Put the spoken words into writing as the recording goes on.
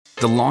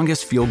The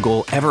longest field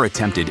goal ever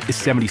attempted is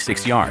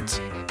 76 yards.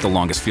 The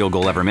longest field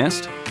goal ever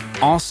missed?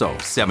 Also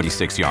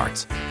 76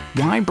 yards.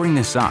 Why bring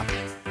this up?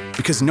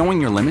 Because knowing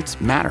your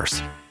limits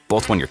matters,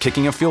 both when you're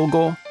kicking a field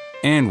goal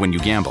and when you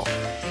gamble.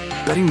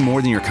 Betting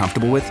more than you're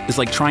comfortable with is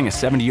like trying a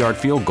 70-yard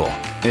field goal.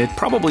 It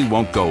probably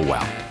won't go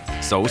well.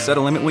 So set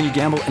a limit when you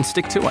gamble and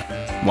stick to it.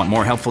 Want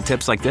more helpful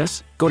tips like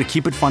this? Go to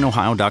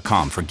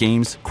keepitfunohio.com for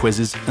games,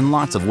 quizzes, and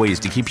lots of ways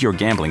to keep your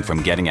gambling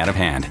from getting out of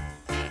hand.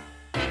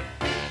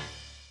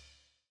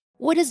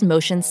 What does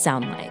motion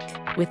sound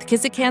like? With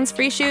Kizikans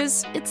free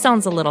shoes, it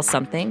sounds a little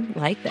something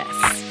like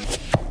this.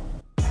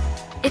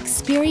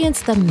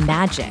 Experience the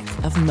magic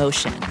of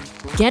motion.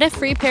 Get a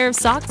free pair of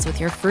socks with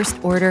your first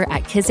order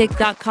at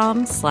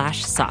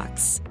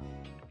kizik.com/socks.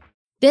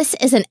 This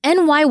is an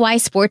NYY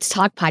Sports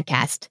Talk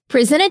podcast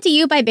presented to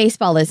you by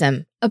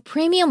Baseballism, a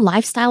premium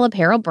lifestyle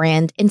apparel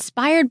brand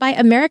inspired by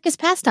America's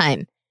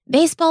pastime.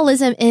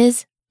 Baseballism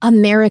is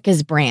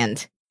America's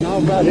brand. Now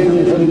batting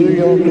for the New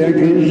York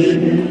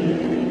Yankees,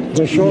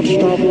 the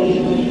shortstop,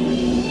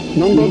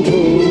 number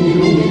 2.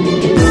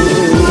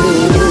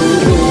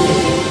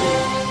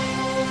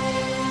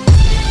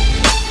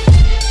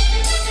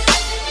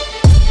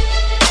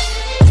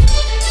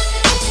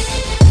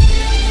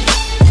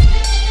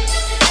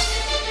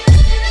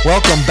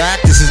 Welcome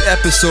back. This is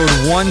episode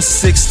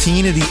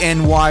 116 of the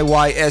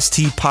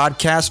NYYST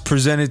podcast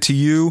presented to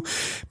you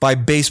by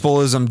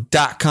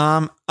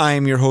baseballism.com. I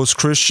am your host,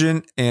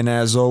 Christian, and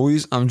as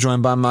always, I'm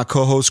joined by my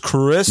co-host,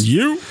 Chris.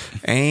 You.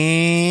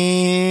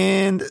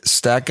 And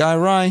Stat Guy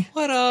Rye.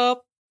 What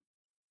up?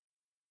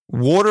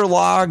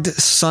 Waterlogged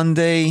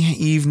Sunday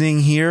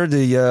evening here.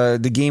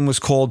 The game was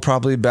called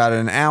probably about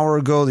an hour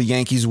ago. The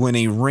Yankees win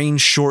a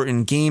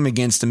rain-shortened game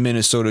against the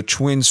Minnesota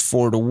Twins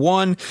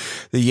 4-1.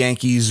 The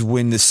Yankees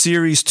win the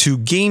series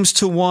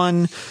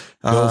 2-1.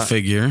 Go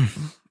figure.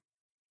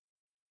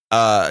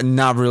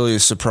 Not really a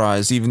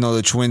surprise, even though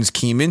the Twins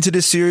came into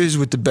the series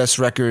with the best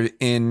record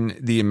in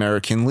the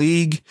American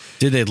League.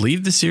 Did they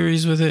leave the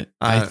series with it?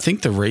 I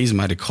think the Rays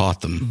might have caught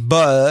them.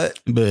 But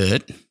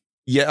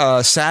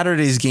yeah,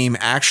 Saturday's game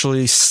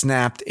actually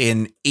snapped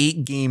an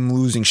 8-game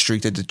losing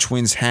streak that the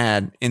Twins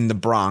had in the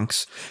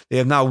Bronx. They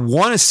have not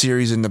won a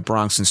series in the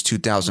Bronx since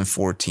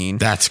 2014.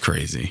 That's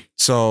crazy.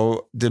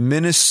 So the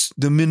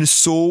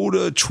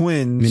Minnesota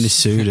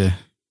Twins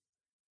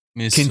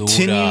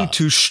continue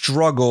to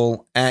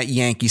struggle at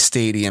Yankee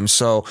Stadium.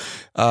 So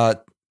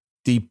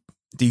the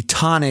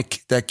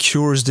tonic that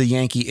cures the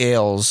Yankee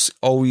ails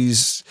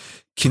always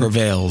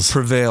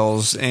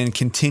prevails and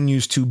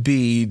continues to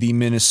be the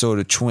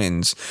Minnesota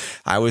Twins.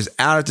 I was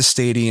out at the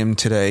stadium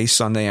today,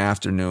 Sunday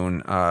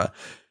afternoon.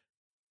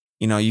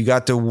 You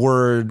got the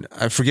word,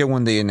 I forget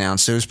when they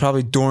announced it was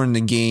probably during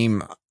the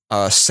game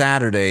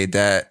Saturday,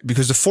 that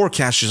because the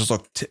forecast just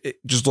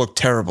looked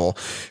terrible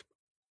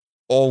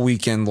all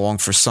weekend long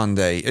for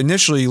Sunday.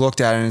 Initially, you looked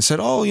at it and said,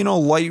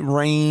 light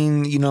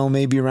rain,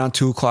 maybe around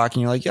 2:00,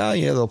 and you're like, yeah,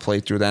 they'll play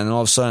through that. And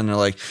all of a sudden they're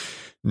like,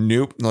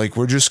 nope,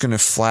 we're just going to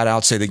flat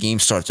out say the game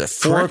starts at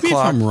 4:00. Correct me if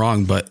I'm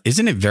wrong, but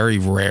isn't it very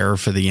rare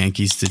for the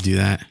Yankees to do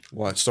that?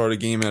 What, start a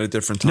game at a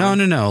different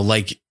time? No.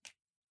 Like,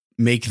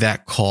 make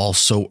that call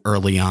so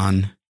early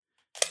on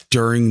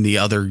during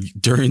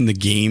the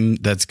game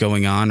that's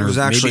going on, or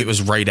maybe it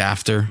was right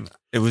after.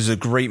 It was a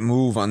great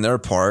move on their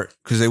part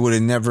because they would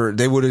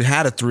have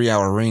had a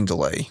 3-hour rain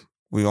delay.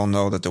 We all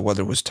know that the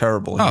weather was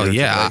terrible. Oh,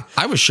 yeah. Today.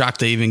 I was shocked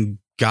they even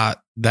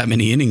got that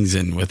many innings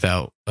in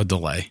without a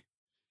delay.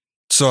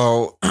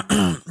 So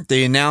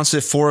they announced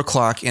at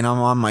 4:00, and I'm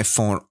on my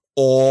phone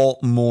all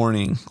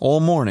morning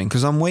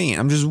because I'm waiting.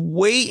 I'm just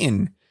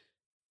waiting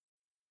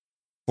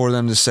for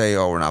them to say,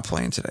 "Oh, we're not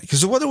playing today," because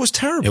the weather was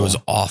terrible. It was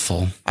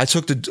awful.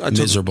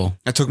 Miserable.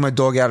 I took my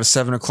dog out at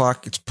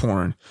 7:00. It's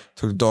pouring.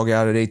 Took the dog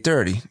out at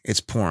 8:30.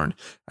 It's pouring.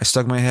 I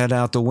stuck my head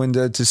out the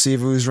window to see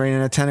if it was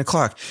raining at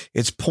 10:00.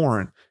 it's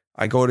pouring.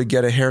 I go to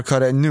get a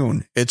haircut at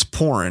noon. It's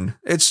pouring.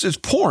 It's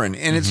pouring.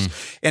 And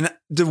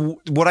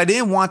what I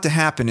didn't want to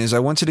happen is I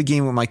went to the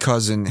game with my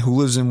cousin who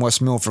lives in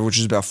West Milford, which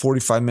is about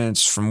 45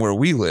 minutes from where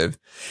we live.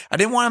 I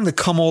didn't want him to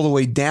come all the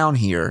way down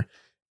here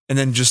and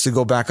then just to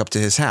go back up to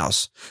his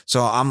house.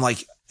 So I'm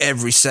like,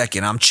 every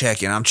second I'm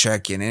checking.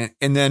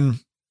 And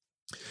then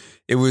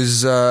it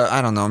was,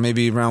 I don't know,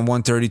 maybe around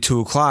 1:30,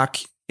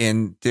 2:00.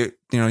 And the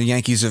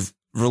Yankees have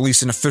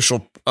released an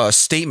official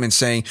statement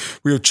saying,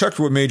 we have checked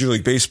with Major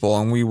League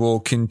Baseball and we will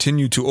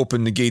continue to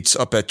open the gates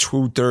up at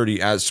 2:30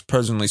 as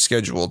presently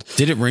scheduled.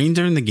 Did it rain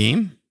during the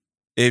game?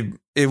 It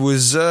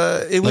was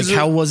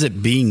how was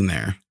it being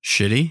there?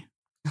 Shitty?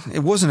 It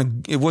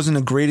wasn't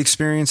a great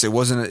experience. It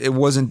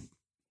wasn't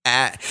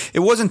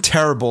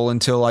terrible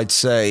until I'd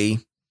say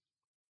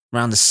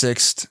around the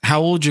 6th.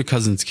 How old's your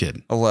cousin's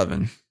kid?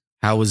 11.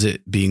 How was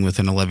it being with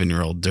an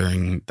 11-year-old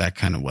during that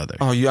kind of weather?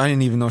 Oh, yeah, I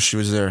didn't even know she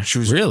was there. She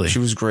was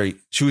great.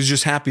 She was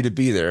just happy to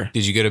be there.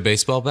 Did you get a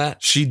baseball bat?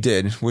 She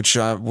did, which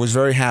I was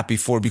very happy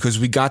for because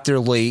we got there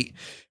late.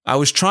 I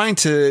was trying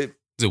to... Is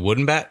it a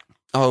wooden bat?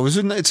 Oh, it's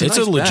a nice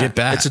legit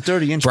bat. It's a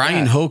 30-inch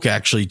Brian bat. Hoke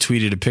actually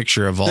tweeted a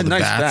picture of all the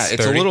nice bats. Bat.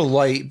 It's 30. A little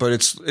light, but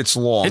it's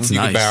long. You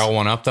nice. could barrel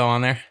one up though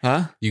on there.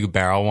 Huh? You could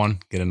barrel one,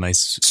 get a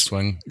nice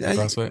swing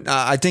across it.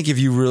 I think if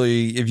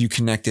you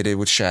connected it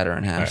would shatter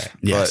in half. Right.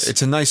 Yes. But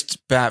it's a nice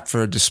bat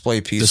for a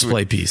display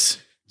piece.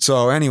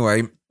 So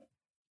anyway,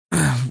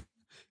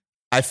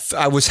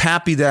 I was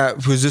happy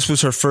because this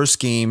was her first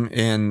game,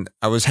 and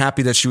I was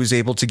happy that she was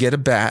able to get a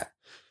bat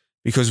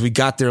because we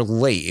got there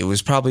late. It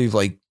was probably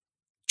like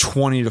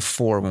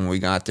 20-4 when we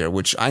got there,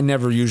 which I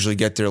never usually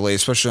get there late,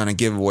 especially on a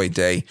giveaway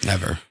day.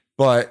 Never.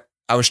 But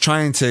I was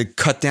trying to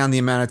cut down the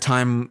amount of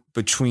time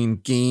between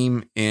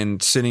game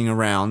and sitting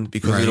around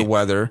because of the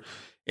weather.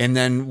 And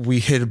then we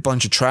hit a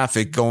bunch of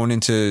traffic going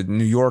into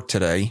New York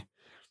today.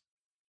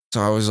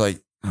 So I was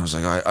like,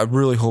 I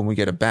really hope we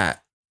get a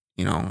bat,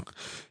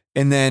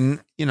 And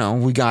then,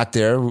 we got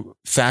there,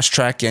 fast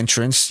track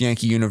entrance,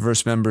 Yankee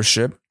Universe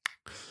membership.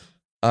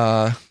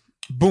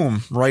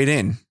 Boom, right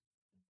in.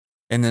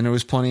 And then there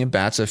was plenty of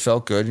bats. I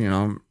felt good.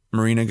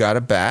 Marina got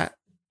a bat.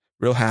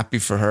 Real happy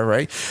for her,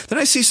 right? Then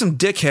I see some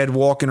dickhead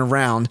walking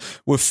around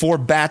with 4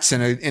 bats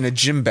in a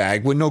gym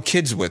bag with no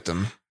kids with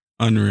them.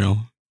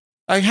 Unreal.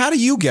 Like, how do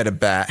you get a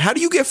bat? How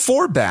do you get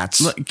 4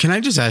 bats? Look, can I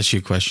just ask you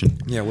a question?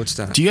 Yeah, what's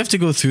that? Do you have to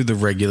go through the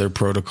regular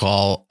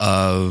protocol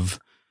of,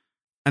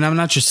 and I'm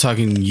not just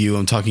talking to you,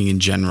 I'm talking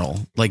in general,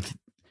 like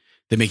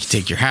they make you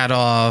take your hat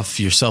off,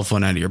 your cell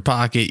phone out of your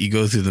pocket, you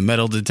go through the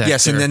metal detector.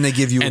 Yes, and then they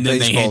give you and then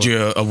they hand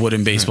you a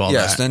wooden baseball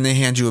bat. Yes, then they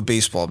hand you a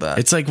baseball bat.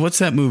 It's like, what's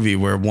that movie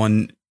where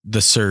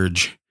The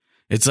Surge?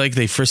 It's like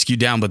they frisk you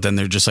down, but then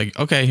they're just like,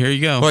 okay, here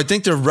you go. Well, I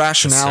think their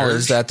rationale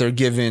is that they're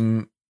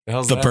giving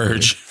the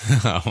Purge.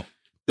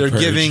 They're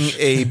giving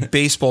a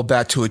baseball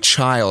bat to a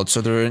child,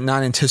 so they're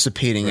not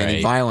anticipating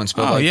any violence.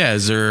 But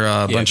is there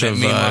a bunch of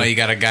meanwhile, you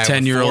got a guy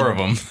 10-year-old,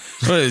 with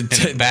 4 of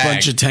them.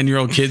 Bunch of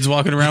 10-year-old kids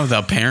walking around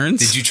without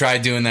parents? Did you try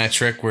doing that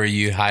trick where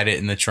you hide it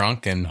in the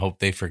trunk and hope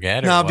they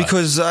forget? No,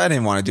 because I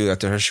didn't want to do that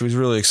to her. She was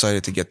really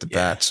excited to get the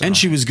bat. So. And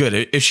she was good.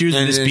 If she was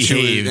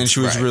misbehaved. And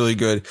she was really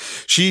good.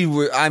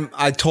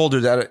 I told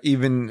her that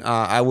even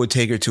I would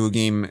take her to a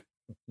game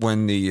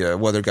when the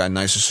weather got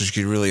nicer so she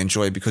could really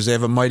enjoy it because they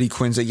have a Mighty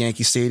Quins at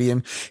Yankee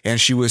Stadium and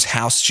she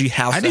housed.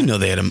 I didn't know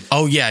they had them.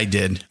 Oh, yeah, I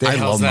did. I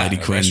love Mighty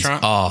Quins.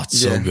 Oh, it's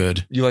so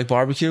good. You like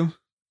barbecue?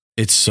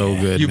 It's so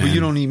good, But you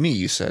don't eat meat,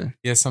 you said.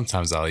 Yeah,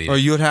 sometimes I'll eat. Or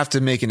you would have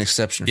to make an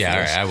exception for this. All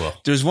right, I will.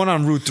 There's one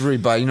on Route 3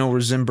 by, where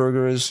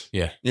Zimburger is?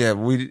 Yeah. Yeah,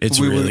 we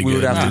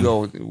would have to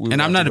go.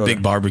 And I'm not a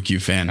big barbecue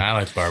fan. I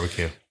like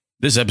barbecue.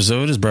 This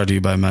episode is brought to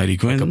you by Mighty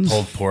Quins. Like a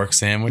pulled pork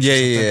sandwich.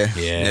 Yeah.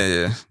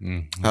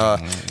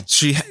 Mm-hmm.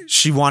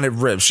 She wanted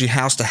ribs. She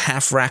housed a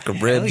half rack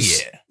of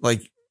ribs. Yeah.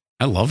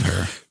 I love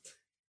her.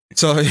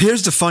 So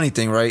here's the funny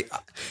thing, right?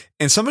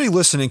 And somebody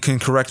listening can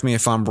correct me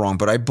if I'm wrong,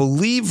 but I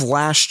believe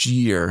last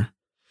year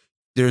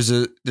there's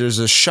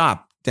a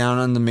shop down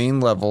on the main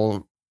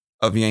level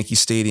of Yankee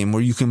Stadium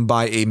where you can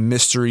buy a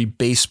mystery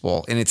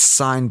baseball and it's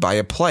signed by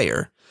a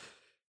player.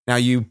 Now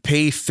you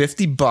pay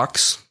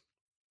 $50.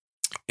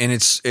 And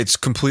it's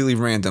completely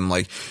random.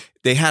 Like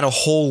they had a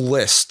whole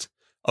list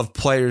of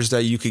players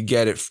that you could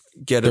get.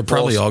 They're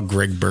probably all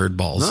Greg Bird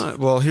balls. No,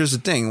 well, here's the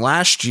thing.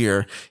 Last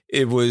year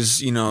it was,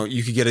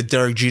 you could get a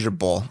Derek Jeter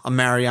ball, a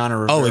Mariano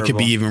Rivera it could ball.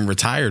 be even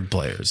retired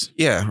players.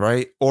 Yeah,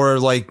 right. Or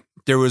like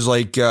there was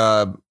like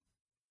an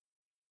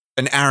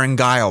Aaron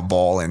Guile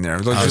ball in there.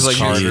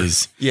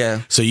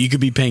 Yeah. So you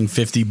could be paying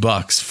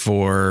 $50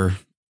 for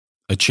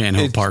a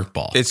Chan-Ho Park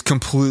ball. It's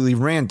completely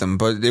random,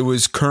 but it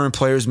was current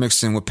players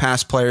mixed in with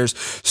past players,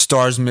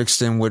 stars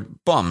mixed in with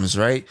bums,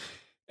 right?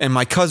 And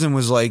my cousin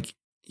was like,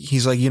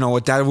 he's like, you know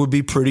what, that would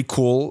be pretty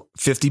cool.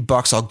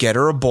 $50, I'll get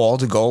her a ball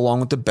to go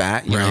along with the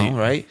bat, you know,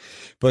 right?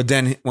 But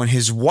then when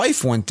his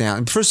wife went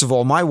down, first of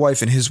all, my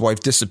wife and his wife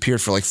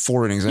disappeared for like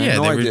 4 innings. They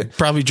were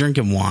probably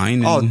drinking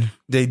wine.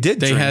 They did.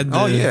 They drink.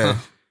 had.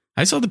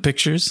 I saw the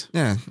pictures.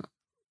 Yeah.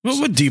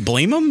 What do you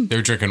blame them? They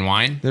were drinking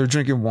wine. They were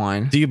drinking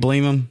wine. Do you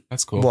blame them?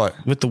 That's cool. What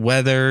with the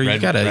weather? You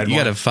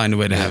gotta find a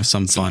way to have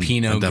some fun.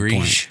 Pinot at that Gris.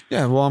 point.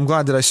 Yeah. Well, I'm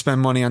glad that I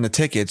spent money on the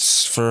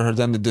tickets for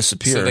them to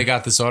disappear. So they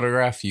got this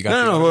autograph. You got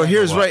no. Well,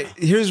 here's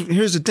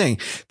the thing.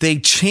 They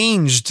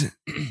changed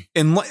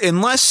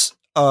unless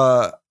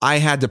I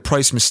had the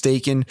price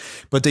mistaken,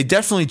 but they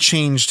definitely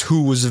changed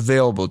who was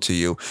available to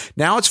you.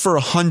 Now it's for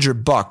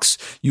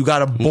 $100. You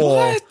got a ball.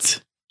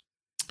 What?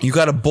 You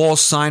got a ball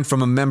signed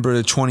from a member of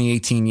the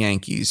 2018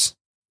 Yankees.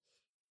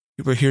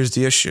 But here's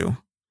the issue.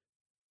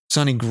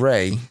 Sonny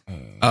Gray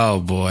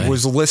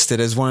was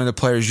listed as one of the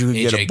players you could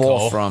get a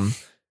ball from.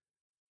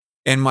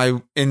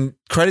 And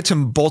credit to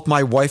both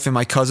my wife and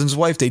my cousin's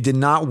wife, they did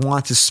not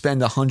want to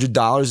spend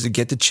 $100 to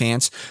get the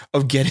chance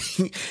of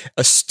getting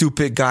a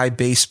stupid guy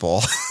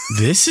baseball.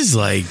 This is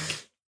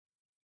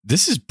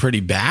pretty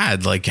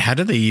bad. Like, how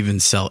do they even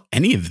sell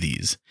any of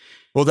these?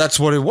 Well, that's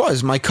what it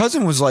was. My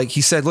cousin was like,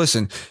 he said,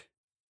 listen,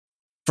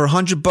 for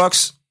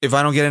 $100, if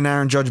I don't get an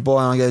Aaron Judge ball,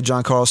 I don't get a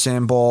John Carlos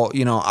Stanton ball,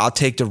 I'll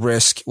take the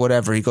risk,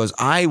 whatever. He goes, he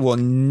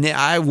said,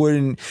 I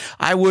wouldn't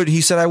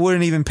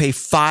even pay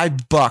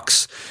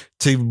 $5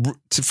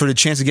 for the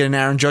chance to get an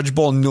Aaron Judge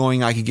ball,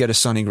 knowing I could get a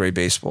Sonny Gray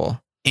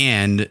baseball.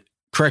 And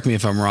correct me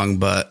if I'm wrong,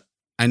 but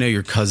I know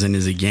your cousin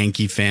is a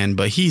Yankee fan,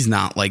 but he's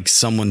not like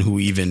someone who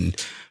even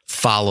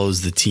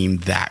follows the team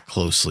that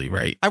closely,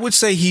 right? I would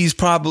say he's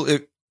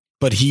probably...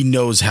 But he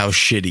knows how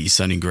shitty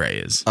Sonny Gray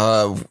is.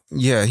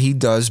 Yeah, he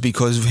does,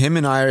 because him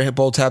and I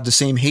both have the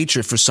same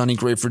hatred for Sonny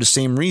Gray for the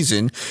same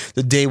reason.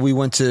 The day we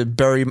went to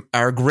bury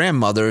our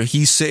grandmother,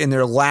 he's sitting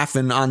there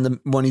laughing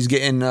when he's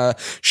getting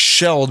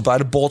shelled by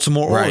the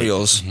Baltimore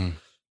Orioles.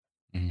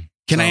 Mm-hmm. Mm-hmm.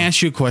 Can I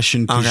ask you a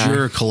question? Because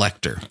you're a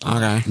collector.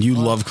 Okay. You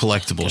love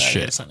collectible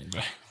shit.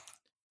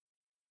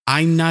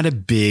 I'm not a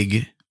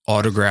big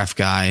autograph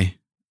guy,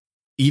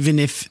 even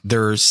if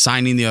they're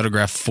signing the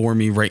autograph for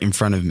me right in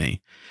front of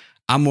me.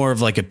 I'm more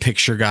of like a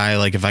picture guy.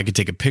 Like if I could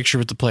take a picture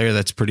with the player,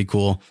 that's pretty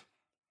cool.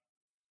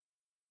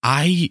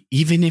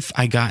 Even if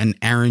I got an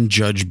Aaron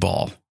Judge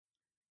ball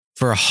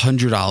for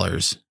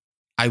 $100,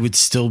 I would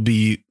still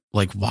be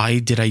like, why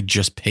did I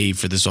just pay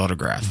for this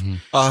autograph?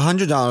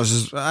 $100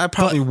 is, I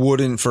probably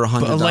wouldn't for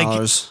 $100. Like,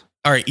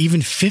 all right,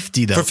 even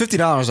 $50 though. For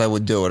 $50, I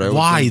would do it.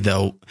 Why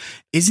though?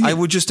 Isn't I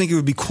would just think it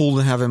would be cool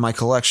to have in my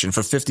collection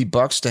for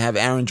 $50 to have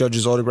Aaron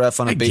Judge's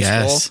autograph on a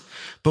baseball. Guess,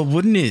 but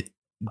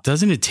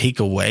doesn't it take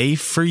away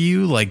for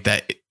you like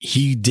that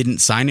he didn't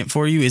sign it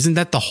for you? Isn't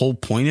that the whole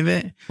point of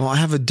it? Well, I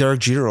have a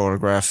Derek Jeter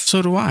autograph.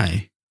 So do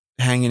I.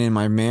 Hanging in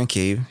my man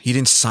cave. He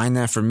didn't sign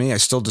that for me. I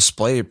still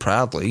display it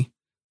proudly.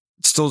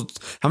 Still,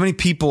 how many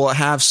people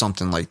have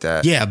something like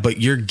that? Yeah, but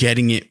you're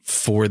getting it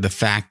for the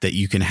fact that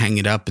you can hang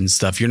it up and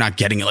stuff. You're not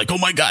getting it like, oh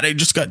my God, I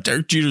just got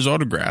Derek Jeter's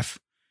autograph.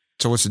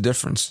 So what's the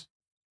difference?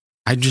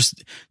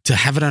 To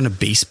have it on a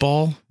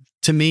baseball...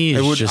 To me, I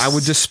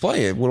would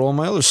display it with all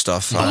my other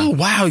stuff. Oh,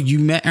 wow. You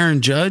met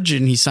Aaron Judge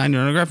and he signed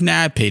an autograph?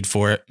 Nah, I paid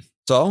for it.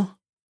 So?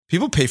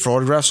 People pay for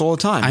autographs all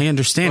the time. I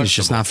understand. It's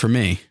just not for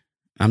me.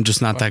 I'm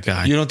just not that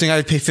guy. You don't think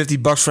I'd pay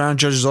 $50 for Aaron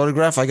Judge's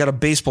autograph? I got a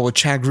baseball with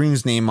Chad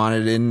Green's name on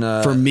it.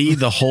 For me,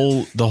 the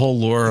whole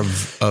lure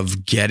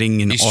of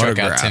getting an autograph. He struck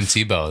out Tim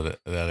Tebow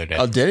the other day.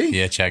 Oh, did he?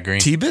 Yeah, Chad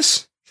Green.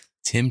 Tebus?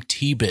 Tim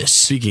Tebus.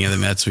 Speaking of the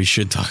Mets, we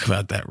should talk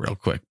about that real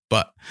quick.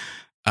 But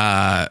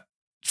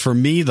for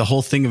me, the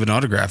whole thing of an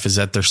autograph is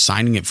that they're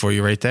signing it for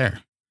you right there.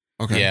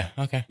 Okay. Yeah.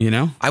 Okay.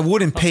 I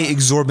wouldn't pay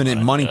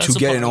exorbitant money to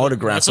get an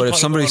autograph, but if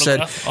somebody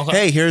said,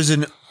 "Hey,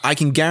 I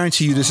can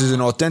guarantee you this is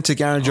an authentic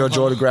Aaron Judge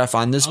autograph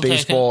on this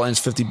baseball, and it's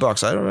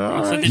 $50," I don't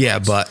know. Right. Yeah,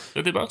 but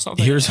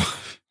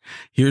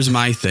here's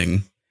my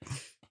thing.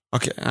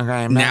 Okay.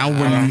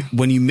 Now,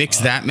 when you mix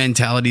that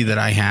mentality that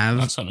I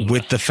have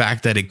with the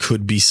fact that it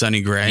could be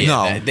Sonny Gray,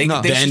 they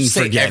then should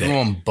say forget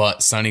everyone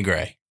but Sonny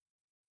Gray.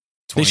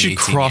 They should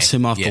cross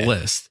him off the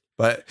list.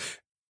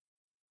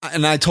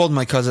 And I told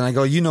my cousin, I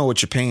go, you know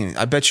what you're paying.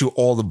 I bet you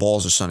all the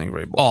balls are Sonny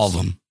Gray balls. All of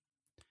them.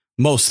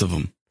 Most of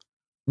them.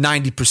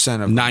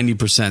 90% of them.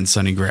 90%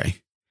 Sonny Gray.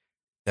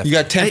 You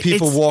got 10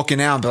 people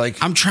walking out and be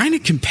like... I'm trying to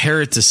compare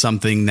it to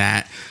something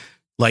that,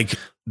 like,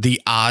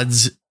 the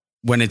odds,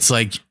 when it's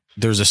like,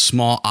 there's a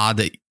small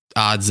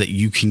odds that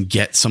you can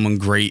get someone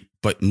great,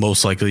 but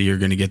most likely you're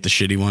going to get the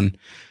shitty one.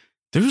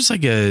 There's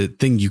like a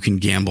thing you can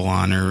gamble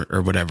on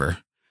or whatever.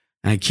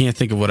 And I can't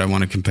think of what I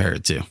want to compare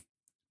it to,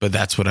 but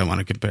that's what I want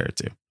to compare it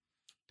to.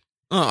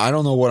 Oh, I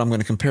don't know what I'm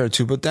going to compare it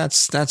to, but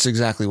that's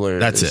exactly what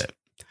it is.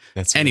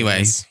 That's it.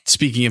 Anyway,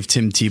 speaking of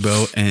Tim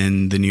Tebow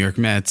and the New York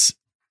Mets,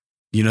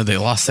 they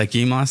lost that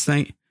game last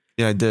night.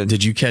 Yeah, I did.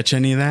 Did you catch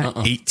any of that?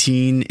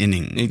 18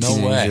 innings.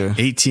 No way.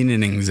 18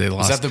 innings they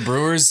lost. Was that the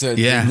Brewers?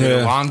 Yeah. Did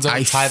Alonso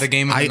tie the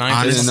game in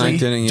the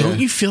ninth inning? Don't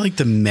you feel like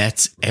the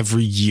Mets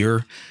every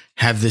year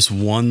have this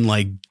one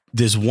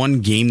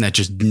game that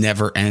just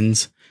never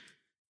ends?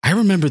 I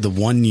remember the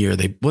one year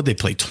they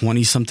play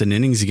 20 something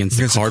innings against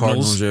the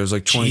Cardinals. It was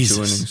like 22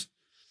 innings.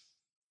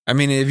 I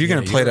mean, if you're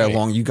going to play that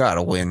long, you got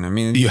to win. I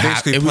mean, you're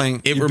basically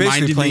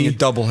playing a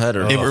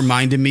doubleheader. It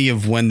reminded me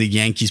of when the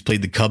Yankees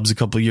played the Cubs a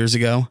couple of years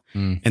ago.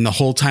 And the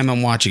whole time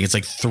I'm watching, it's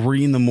like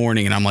 3 a.m.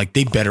 and I'm like,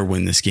 they better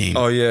win this game.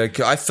 Oh, yeah.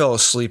 I fell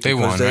asleep. They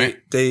won, right?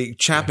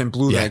 Chapman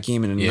blew that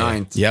game in the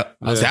ninth. Yep.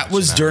 That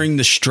was during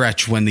the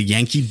stretch when the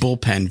Yankee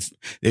bullpen,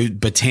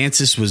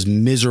 Betances was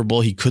miserable.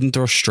 He couldn't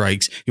throw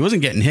strikes. He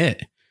wasn't getting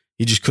hit.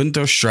 He just couldn't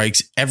throw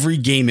strikes. Every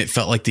game, it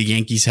felt like the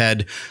Yankees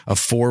had a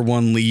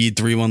 4-1 lead,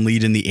 3-1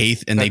 lead in the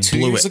 8th, and they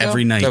blew it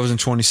every night. That was in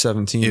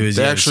 2017. It was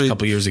a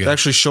couple years ago. They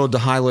actually showed the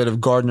highlight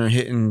of Gardner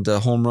hitting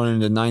the home run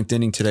in the 9th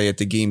inning today at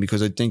the game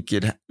because I think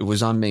it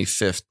was on May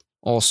 5th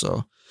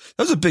also.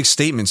 That was a big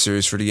statement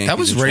series for the Yankees. That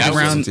was right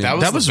around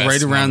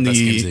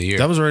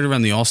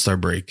the All-Star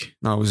break.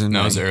 No, it was in May.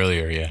 No, it was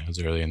earlier. Yeah, it was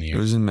early in the year. It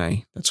was in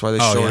May. That's why they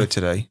showed it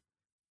today.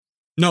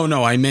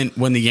 No, I meant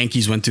when the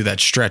Yankees went through that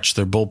stretch,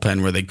 their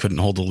bullpen where they couldn't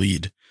hold a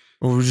lead.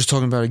 Well, we were just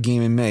talking about a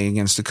game in May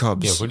against the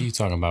Cubs. Yeah, what are you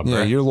talking about, bro?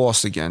 Yeah, you're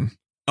lost again.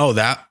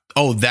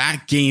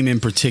 That game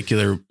in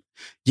particular.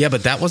 Yeah,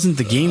 but that wasn't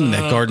the game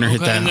that Gardner hit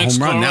that home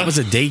run. That was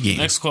a day game.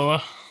 Next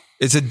caller.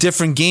 It's a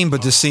different game,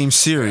 but the same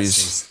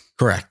series.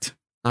 Correct.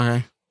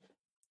 Okay.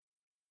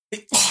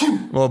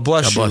 Well,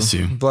 bless God you. bless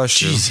you.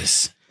 Bless you.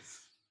 Jesus.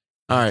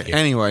 All right.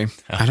 Anyway,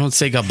 I don't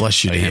say God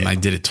bless you to Oh, him. yeah. I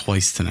did it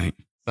twice tonight.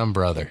 Some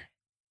brother.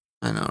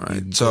 I know,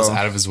 right? He So goes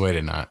out of his way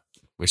to not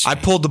wish I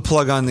me. pulled the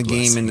plug on the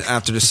Bless game you.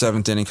 after the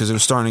 7th inning because it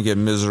was starting to get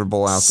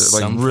miserable out there,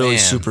 like Some really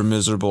fan. super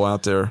miserable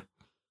out there.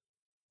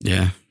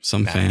 Yeah,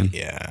 some fan.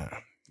 Yeah.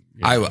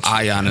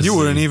 I honestly, You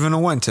wouldn't even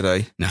have went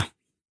today. No.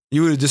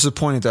 You would have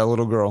disappointed that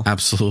little girl.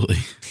 Absolutely.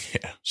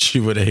 Yeah. She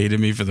would have hated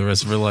me for the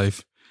rest of her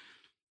life.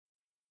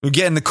 We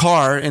get in the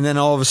car, and then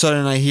all of a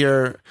sudden I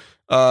hear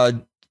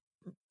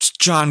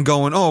John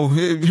going, "Oh,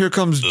 here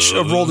comes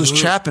Aroldis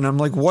Chapman." I'm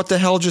like, "What the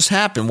hell just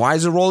happened? Why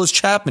is Aroldis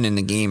Chapman in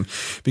the game?"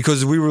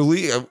 Because we were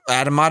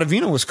Adam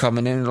Ottavino was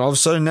coming in, and all of a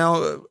sudden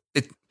now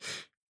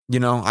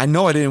I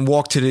know I didn't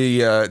walk to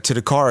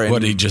the car. And,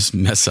 What, did he just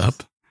mess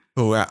up?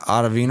 Oh,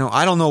 Ottavino.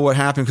 I don't know what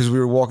happened because we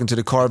were walking to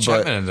the car,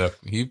 Chapman but ended up,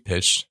 he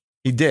pitched.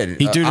 he did.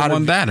 He threw to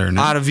one batter.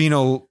 No?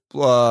 Ottavino.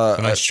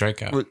 A nice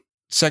strikeout.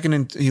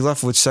 He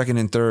left with second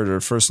and third,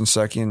 or first and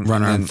second.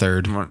 Runner and on then-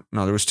 third.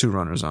 No, there was 2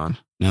 runners on.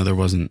 No, there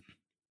wasn't.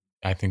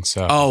 I think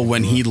so. Oh,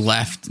 when he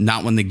left,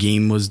 not when the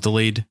game was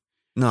delayed.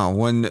 No,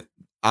 when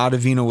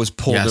Ottavino was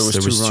pulled, Yes,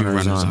 there was two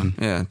runners on.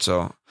 Yeah,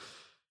 so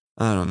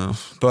I don't know,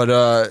 but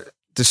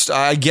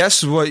I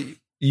guess what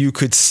you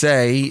could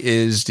say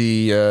is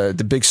the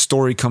big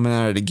story coming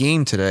out of the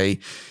game today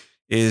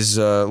is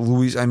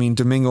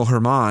Domingo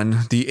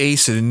Germán, the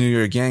ace of the New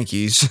York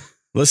Yankees.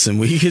 Listen,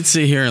 we could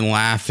sit here and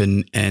laugh,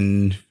 and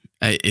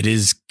it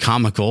is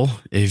comical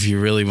if you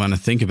really want to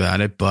think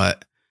about it,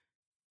 but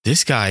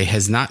this guy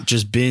has not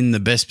just been the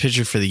best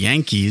pitcher for the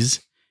Yankees.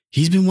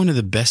 He's been one of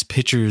the best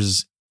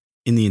pitchers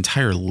in the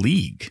entire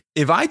league.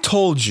 If I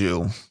told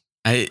you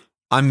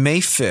on May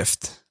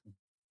 5th,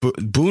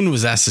 Boone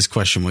was asked this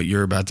question, what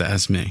you're about to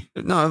ask me.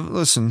 No,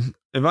 listen,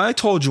 if I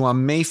told you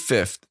on May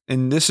 5th,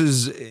 and this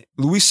is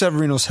Luis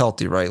Severino's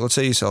healthy, right? Let's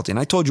say he's healthy. And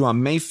I told you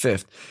on May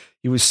 5th,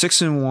 he was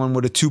 6-1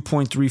 with a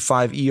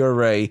 2.35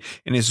 ERA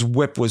and his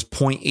whip was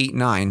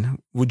 0.89.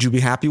 Would you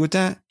be happy with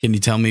that? Can you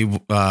tell me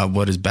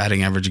what his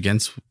batting average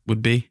against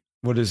would be?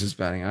 What is his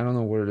batting? I don't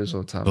know what it is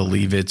on top. I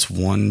believe it's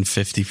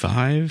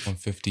 155,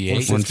 158.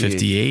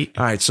 158.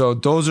 All right, so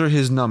those are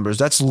his numbers.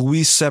 That's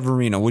Luis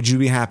Severino. Would you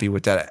be happy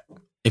with that?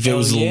 If it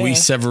was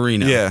Luis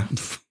Severino. Yeah.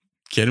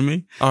 Kidding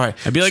me? All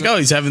right. I'd be like,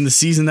 he's having the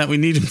season that we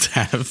need him to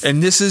have.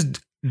 And this is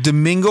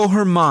Domingo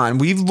Germán.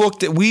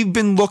 We've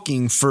been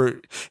looking for,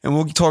 and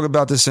we'll talk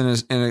about this in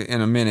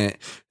a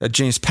minute, that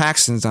James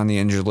Paxton's on the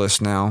injured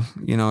list now.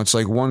 You know, it's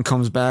like one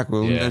comes back,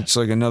 it's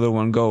like another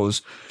one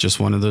goes. Just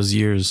one of those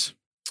years.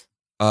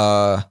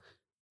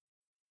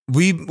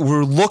 We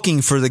were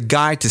looking for the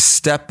guy to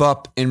step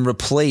up and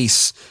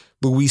replace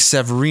Luis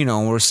Severino.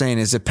 And we're saying,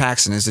 is it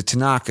Paxton? Is it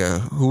Tanaka?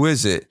 Who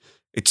is it?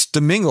 It's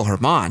Domingo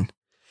Germán.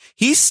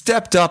 He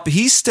stepped up.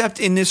 He stepped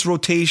in this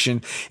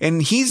rotation,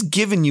 and he's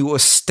given you a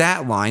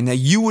stat line that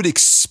you would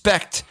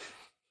expect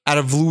out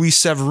of Luis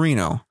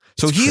Severino.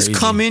 So he's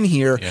come in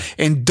here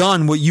and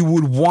done what you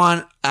would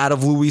want out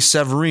of Luis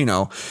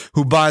Severino,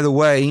 who, by the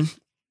way,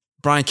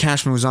 Brian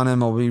Cashman was on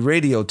MLB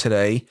radio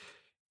today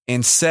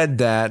and said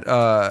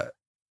that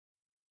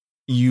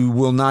you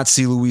will not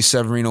see Luis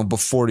Severino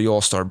before the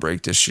All-Star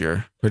break this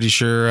year. Pretty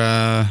sure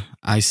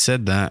I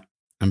said that.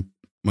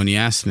 When he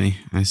asked me,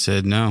 I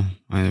said, no,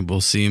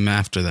 we'll see him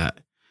after that.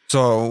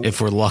 So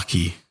if we're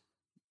lucky.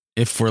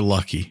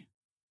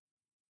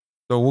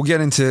 So we'll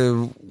get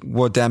into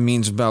what that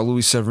means about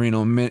Luis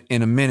Severino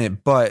in a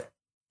minute, but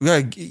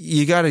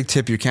you got to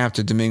tip your cap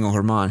to Domingo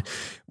Germán.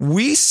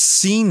 We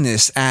seen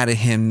this out of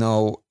him,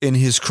 though, in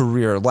his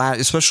career,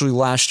 especially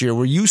last year,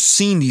 where you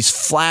seen these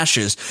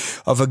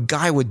flashes of a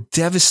guy with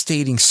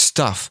devastating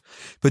stuff.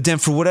 But then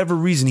for whatever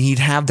reason, he'd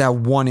have that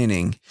one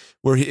inning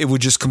where it would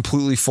just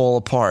completely fall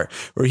apart,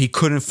 where he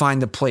couldn't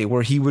find the plate,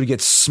 where he would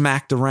get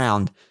smacked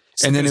around.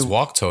 And then his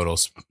walk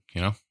totals,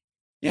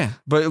 Yeah,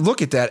 but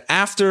look at that.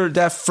 After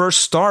that first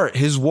start,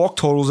 his walk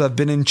totals have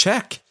been in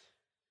check.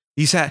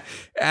 He's had,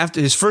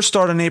 after his first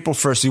start on April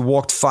 1st, he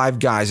walked 5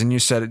 guys, and you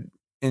said,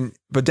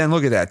 but then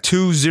look at that,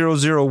 2, 0,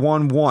 0,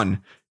 1,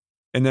 1.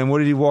 And then what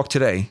did he walk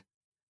today?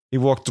 He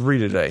walked 3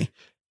 today.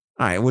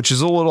 All right, which is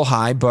a little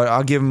high, but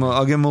I'll give him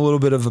a little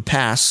bit of a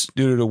pass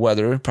due to the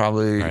weather.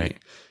 Probably right.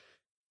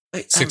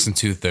 6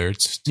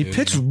 2/3. He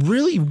pitched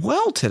really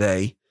well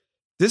today.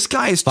 This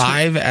guy is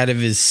 5 out of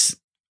his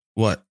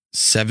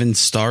 7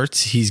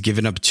 starts. He's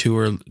given up 2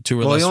 or less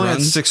runs. Well, he only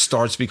had 6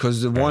 starts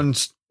because the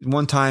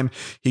one time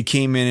he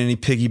came in and he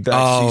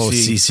piggybacked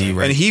CC,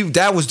 right? And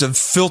that was the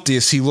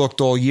filthiest he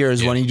looked all year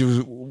is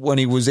when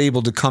he was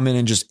able to come in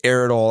and just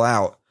air it all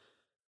out.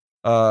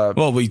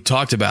 Well, we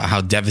talked about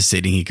how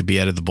devastating he could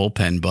be out of the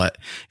bullpen, but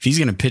if he's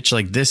going to pitch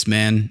like this,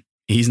 man,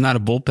 he's not a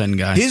bullpen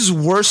guy. His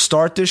worst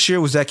start this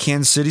year was that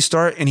Kansas City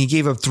start, and he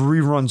gave up 3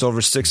 runs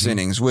over 6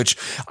 innings, which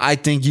I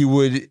think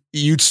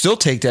you'd still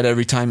take that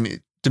every time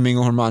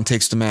Domingo Germán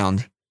takes the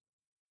mound.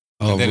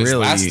 Oh, really? His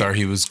last start,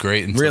 he was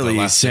great.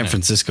 Really, San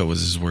Francisco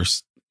was his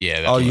worst.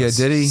 Yeah.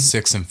 Did he?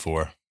 6 and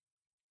 4.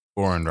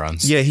 4 earned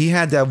runs. Yeah, he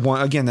had that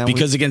one again.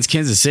 Because against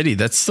Kansas City,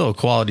 that's still a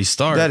quality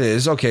start. That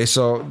is okay.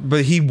 So,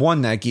 but he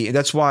won that game.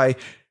 That's why.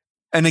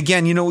 And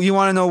again, you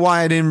want to know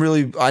why I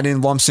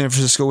didn't lump San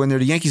Francisco in there.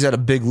 The Yankees had a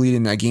big lead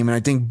in that game, and I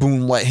think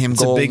Boone let him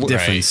go. It's a big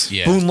difference. Right,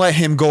 yeah. Boone let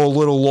him go a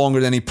little longer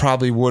than he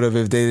probably would have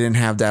if they didn't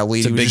have that lead.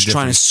 It's a He was big just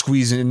trying to difference.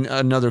 squeeze in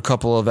another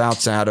couple of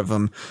outs out of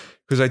him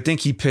because I think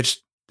he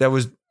pitched. That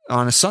was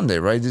on a Sunday,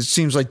 right? It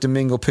seems like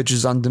Domingo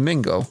pitches on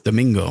Domingo.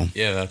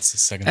 Yeah, that's the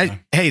second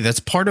time. Hey, that's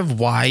part of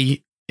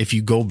why if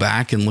you go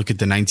back and look at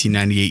the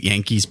 1998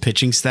 Yankees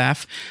pitching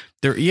staff,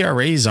 their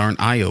ERAs aren't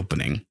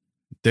eye-opening.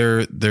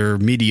 They're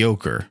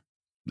mediocre.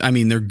 I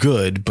mean, they're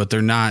good, but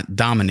they're not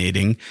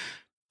dominating.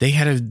 They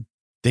had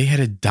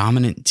a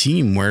dominant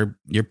team where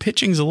your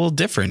pitching's a little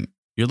different.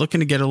 You're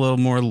looking to get a little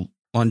more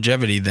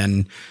longevity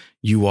than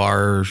you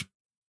are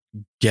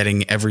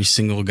getting every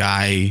single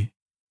guy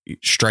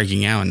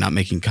striking out and not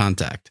making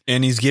contact.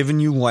 And he's given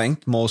you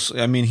length.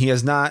 He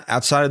has not,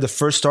 outside of the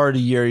first start of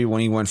the year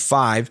when he went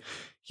 5,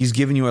 he's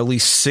given you at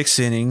least 6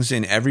 innings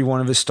in every one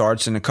of his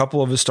starts. And a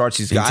couple of his starts,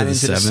 he's gotten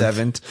into the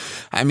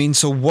seventh. I mean,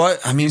 so what?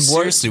 I mean, He's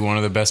seriously one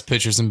of the best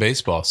pitchers in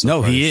baseball.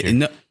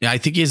 I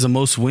think he has the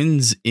most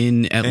wins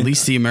in at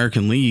least the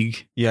American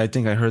League. Yeah, I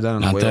think I heard that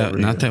on the way over.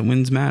 Not that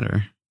wins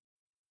matter.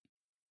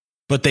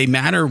 But they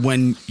matter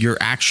when you're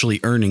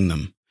actually earning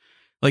them.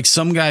 Like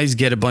some guys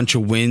get a bunch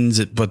of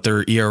wins, but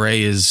their ERA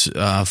is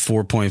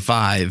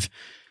 4.5.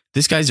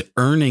 This guy's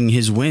earning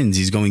his wins.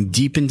 He's going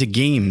deep into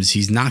games.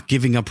 He's not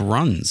giving up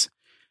runs.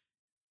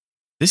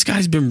 This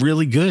guy's been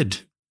really good,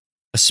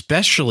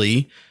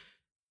 especially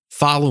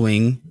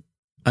following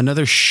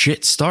another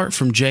shit start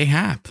from J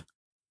Happ.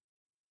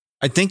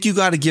 I think you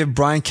got to give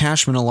Brian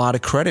Cashman a lot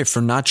of credit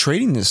for not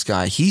trading this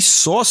guy. He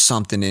saw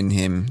something in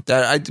him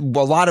that a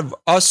lot of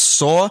us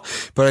saw,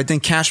 but I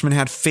think Cashman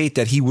had faith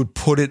that he would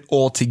put it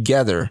all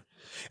together.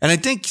 And I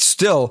think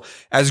still,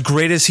 as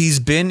great as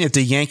he's been, if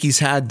the Yankees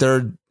had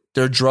their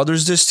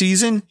druthers this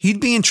season, he'd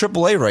be in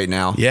AAA right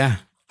now. Yeah.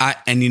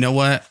 And you know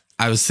what?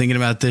 I was thinking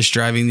about this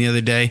driving the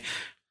other day.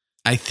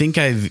 I think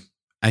I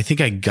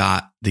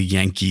got the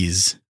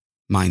Yankees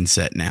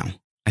mindset now.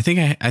 I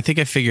think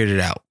I figured it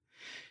out.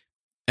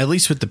 At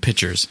least with the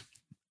pitchers.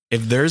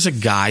 If there's a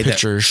guy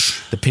if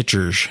there's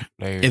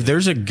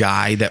a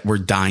guy that we're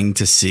dying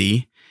to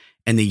see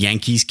and the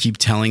Yankees keep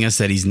telling us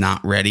that he's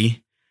not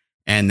ready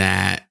and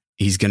that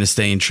he's going to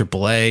stay in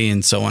AAA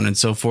and so on and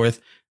so forth,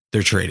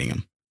 they're trading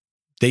him.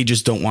 They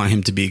just don't want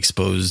him to be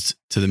exposed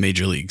to the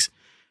major leagues.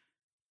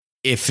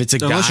 If it's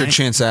Unless guy, you're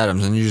Chance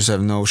Adams and you just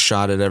have no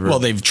shot at ever. well,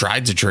 they've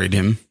tried to trade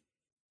him.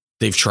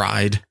 They've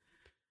tried,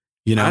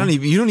 you know,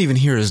 you don't even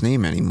hear his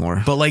name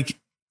anymore. but like,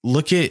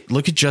 look at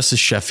Justice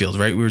Sheffield,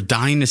 right? We were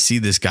dying to see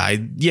this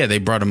guy. Yeah, they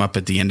brought him up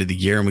at the end of the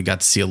year and we got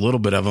to see a little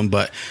bit of him,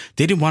 but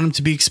they didn't want him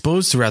to be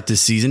exposed throughout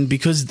this season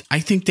because I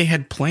think they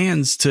had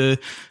plans to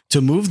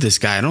move this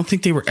guy. I don't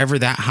think they were ever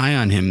that high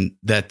on him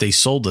that they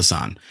sold us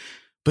on.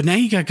 But now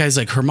you got guys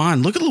like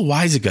Herman. Look at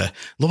Loaizaga.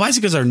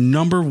 Loaizaga our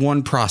number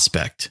 1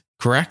 prospect,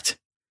 correct?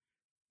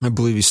 I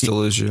believe he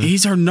still is. Yeah.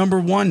 He's our number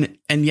 1.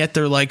 And yet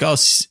they're like,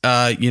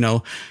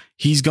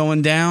 he's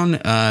going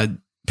down.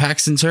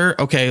 Paxton's hurt.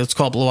 Okay, let's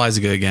call up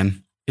Loaizaga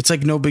again. It's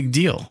like no big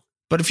deal.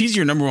 But if he's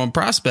your number 1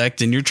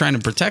 prospect and you're trying to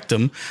protect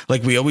him,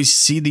 like we always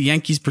see the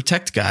Yankees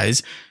protect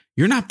guys,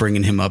 you're not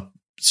bringing him up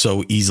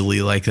so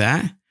easily like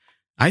that.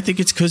 I think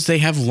it's because they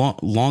have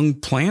long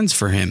plans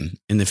for him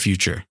in the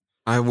future.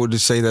 I would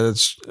say that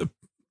it's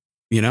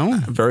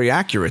very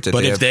accurate.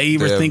 But if they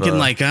were thinking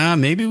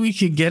maybe we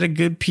could get a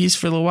good piece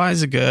for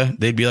Loaizaga,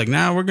 they'd be like,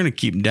 nah, we're going to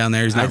keep him down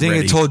there. He's not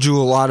ready. It told you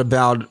a lot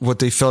about what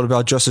they felt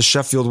about Justice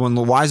Sheffield when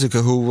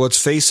Loaizaga, who,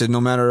 let's face it,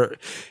 no matter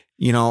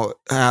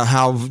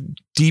how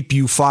deep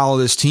you follow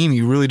this team,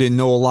 you really didn't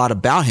know a lot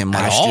about him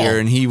last year,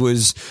 and we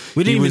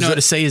didn't even know how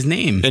to say his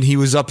name, and he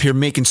was up here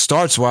making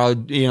starts while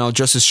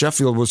Justice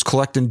Sheffield was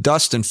collecting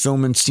dust and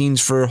filming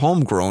scenes for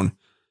Homegrown.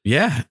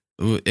 Yeah,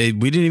 we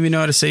didn't even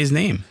know how to say his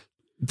name.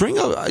 Bring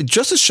up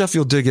Justice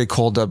Sheffield did get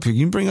called up. Can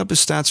you bring up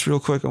his stats real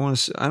quick?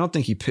 I don't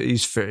think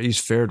he's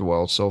fared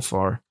well so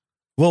far.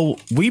 Well,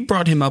 we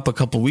brought him up a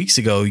couple weeks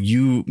ago.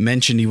 You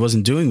mentioned he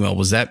wasn't doing well.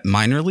 Was that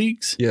minor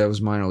leagues? Yeah, it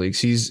was minor leagues.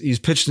 He's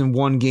pitched in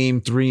 1 game,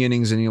 3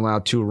 innings, and he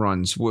allowed 2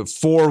 runs with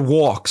 4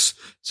 walks.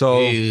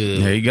 So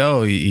there you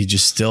go. He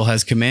just still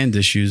has command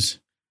issues.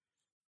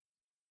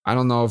 I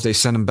don't know if they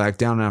sent him back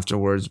down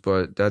afterwards,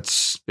 but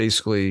that's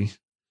basically.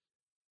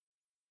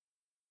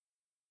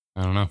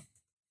 I don't know.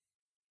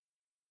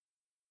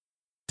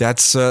 That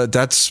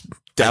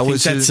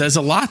says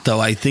a lot, though.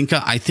 I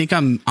think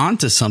I'm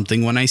onto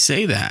something when I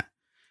say that.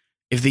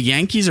 If the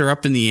Yankees are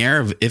up in the air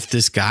of if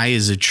this guy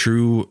is a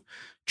true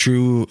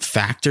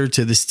factor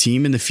to this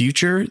team in the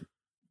future,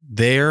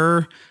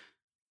 they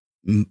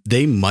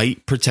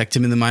might protect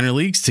him in the minor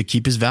leagues to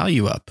keep his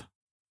value up.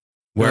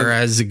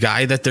 Whereas a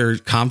guy that they're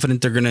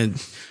confident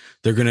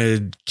they're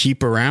gonna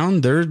keep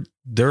around,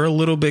 they're a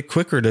little bit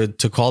quicker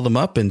to call them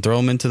up and throw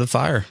them into the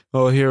fire.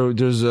 Oh, here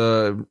there's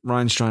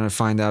Ryan's trying to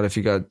find out if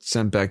he got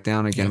sent back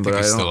down again, but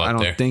I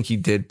don't think he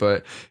did.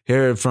 But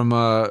here from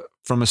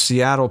from a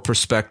Seattle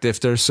perspective,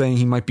 they're saying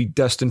he might be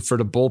destined for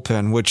the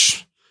bullpen,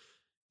 which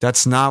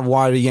that's not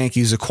why the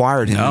Yankees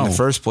acquired him in the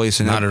first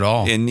place. And not at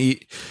all. And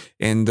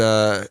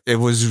it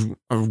was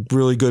a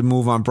really good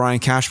move on Brian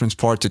Cashman's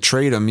part to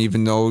trade him,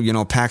 even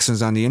though,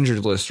 Paxton's on the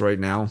injured list right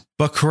now.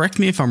 But correct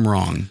me if I'm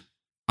wrong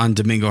on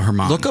Domingo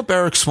Germán. Look up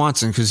Eric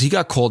Swanson because he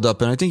got called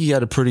up, and I think he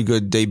had a pretty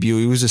good debut.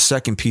 He was the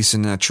second piece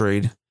in that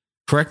trade.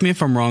 Correct me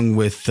if I'm wrong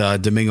with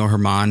Domingo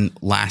Germán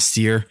last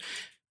year.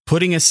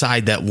 Putting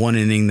aside that one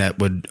inning that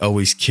would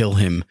always kill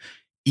him,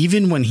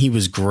 even when he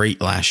was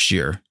great last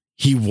year,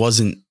 he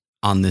wasn't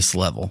on this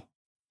level.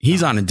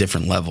 He's on a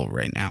different level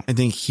right now. I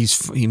think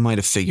he might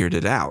have figured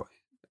it out.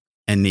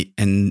 And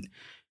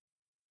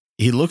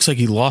he looks like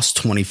he lost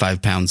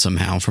 25 pounds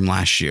somehow from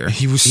last year.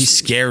 He's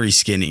scary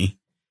skinny,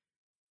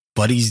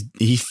 but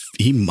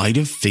he might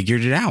have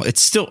figured it out.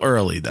 It's still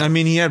early though. I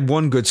mean, he had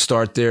one good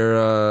start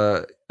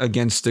there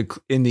against the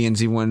Indians.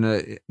 He won.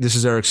 This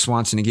is Eric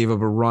Swanson. He gave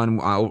up a run,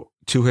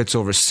 2 hits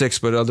over 6,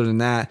 but other than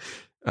that,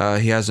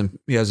 he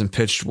hasn't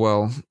pitched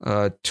well.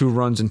 2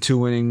 runs in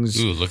 2 innings.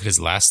 Ooh, look at his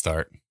last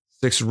start.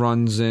 6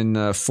 runs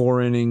in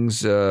 4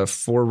 innings.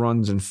 4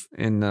 runs in 5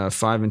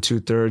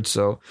 2/3.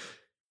 So,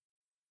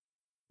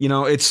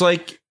 it's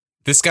like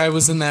this guy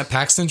was in that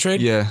Paxton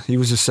trade. Yeah, he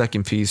was the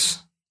second piece.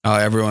 Oh,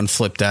 everyone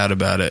flipped out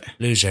about it.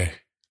 Loser.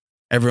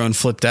 Everyone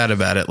flipped out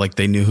about it like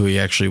they knew who he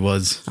actually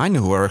was. I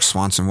knew who Eric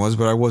Swanson was,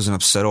 but I wasn't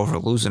upset over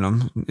losing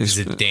him. Is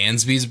it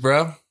Dansby's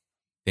bro?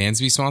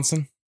 Dansby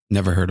Swanson?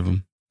 Never heard of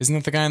him. Isn't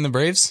that the guy in the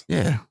Braves?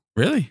 Yeah.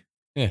 Really?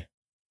 Yeah.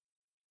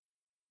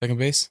 Second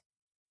base?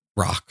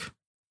 Rock.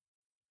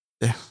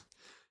 Yeah.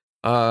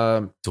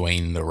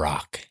 Dwayne The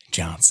Rock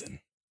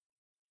Johnson.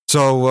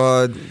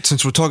 So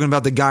since we're talking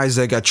about the guys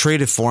that got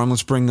traded for him,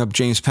 let's bring up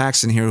James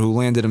Paxton here, who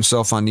landed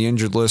himself on the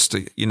injured list.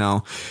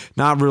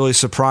 Not really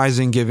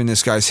surprising given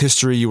this guy's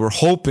history. You were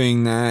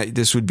hoping that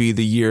this would be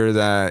the year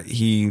that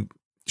he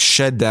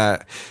shed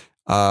that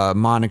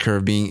moniker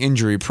of being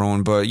injury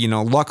prone, but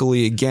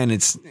luckily again,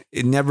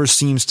 it never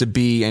seems to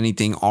be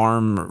anything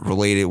arm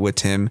related with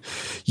him.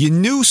 You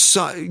knew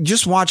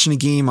just watching the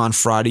game on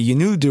Friday, you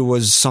knew there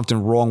was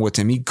something wrong with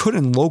him. He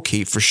couldn't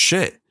locate for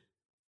shit.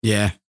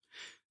 Yeah.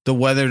 The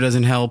weather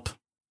doesn't help.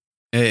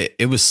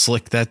 It was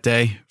slick that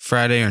day,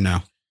 Friday, or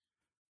no?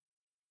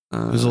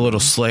 It was a little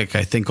slick,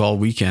 I think, all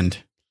weekend.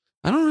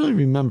 I don't really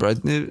remember. I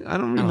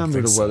don't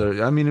remember the weather.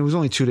 So. I mean, it was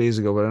only 2 days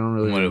ago, but I don't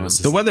really remember.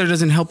 The weather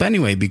doesn't help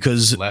anyway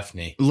because left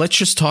knee. Let's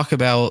just talk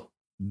about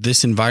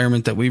this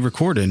environment that we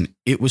record in.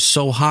 It was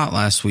so hot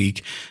last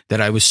week that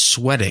I was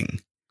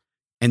sweating.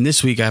 And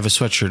this week I have a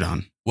sweatshirt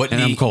on.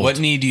 I'm cold. What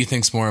knee do you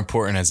think's more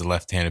important as a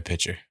left-handed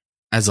pitcher?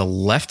 As a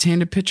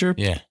left-handed pitcher?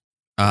 Yeah.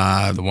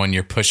 The one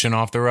you're pushing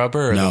off the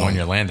rubber or the one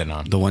you're landing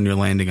on? The one you're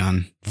landing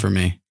on for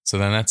me. So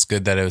then that's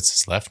good that it's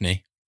his left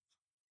knee.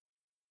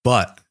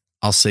 But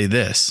I'll say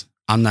this.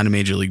 I'm not a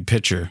major league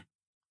pitcher.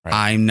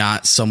 Right. I'm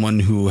not someone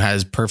who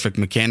has perfect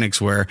mechanics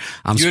where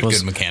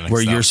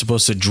you're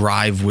supposed to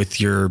drive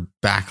with your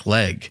back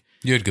leg.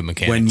 You had good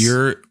mechanics.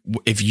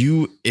 If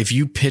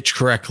you pitch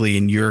correctly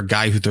and you're a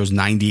guy who throws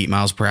 98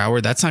 miles per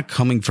hour, that's not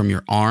coming from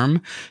your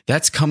arm.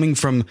 That's coming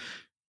from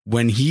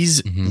when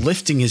he's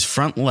lifting his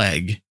front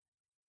leg,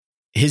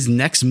 his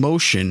next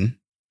motion,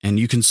 and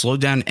you can slow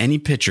down any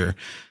pitcher.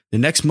 The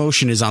next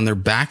motion is on their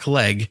back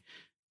leg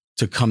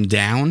to come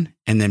down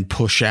and then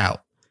push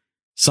out.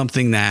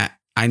 Something that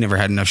I never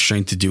had enough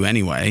strength to do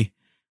anyway.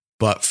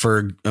 But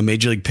for a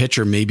major league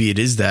pitcher, maybe it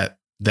is that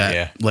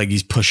leg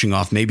he's pushing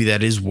off. Maybe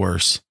that is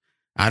worse.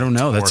 I don't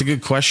know. That's a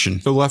good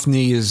question. The left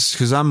knee is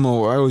because I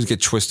always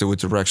get twisted with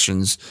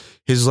directions.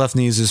 His left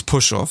knee is his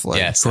push off leg.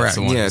 Yes, correct.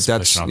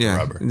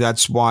 Rubber.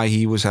 That's why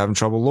he was having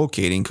trouble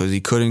locating because he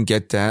couldn't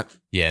get that.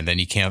 Yeah, and then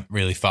you can't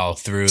really follow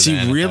through.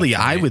 See, really,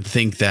 I would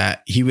think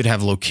that he would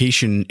have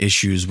location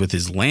issues with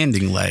his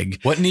landing leg.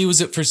 What knee was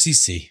it for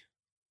CC?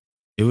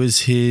 It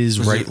was his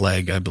right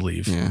leg, I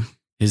believe. Yeah,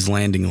 his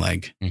landing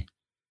leg.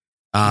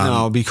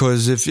 No,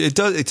 because if it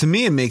does, to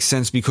me, it makes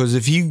sense because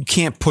if you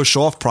can't push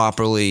off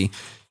properly,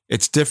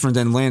 it's different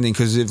than landing.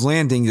 Because if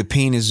landing, the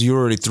pain is you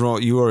already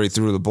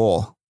threw the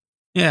ball.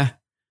 Yeah,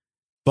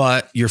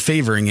 but you're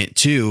favoring it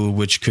too,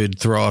 which could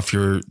throw off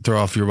your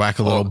whack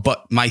a little.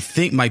 But my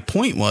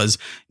point was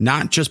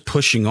not just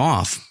pushing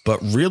off, but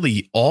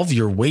really all of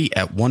your weight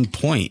at one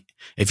point,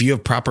 if you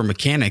have proper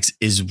mechanics,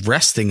 is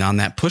resting on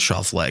that push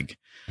off leg.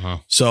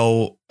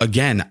 So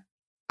again,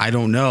 I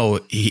don't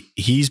know.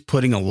 He's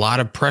putting a lot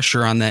of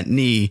pressure on that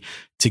knee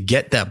to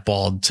get that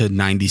ball to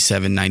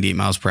 97, 98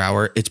 miles per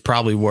hour. It's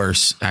probably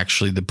worse,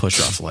 actually, the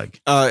push off leg.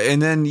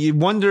 And then you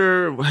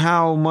wonder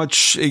how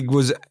much it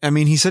was. I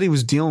mean, he said he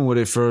was dealing with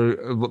it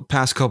for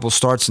past couple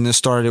starts, and this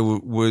start it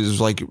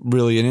was like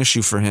really an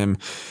issue for him.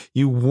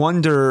 You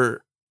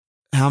wonder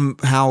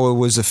how it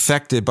was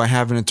affected by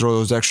having to throw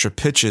those extra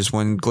pitches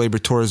when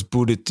Gleyber Torres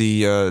booted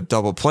the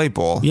double play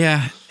ball.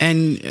 Yeah,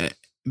 and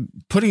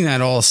putting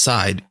that all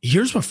aside,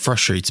 here's what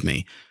frustrates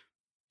me.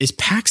 Is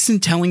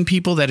Paxton telling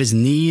people that his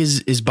knee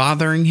is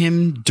bothering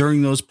him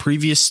during those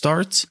previous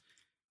starts?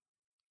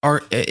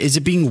 Or is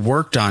it being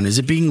worked on? Is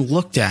it being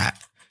looked at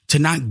to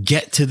not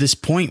get to this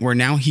point where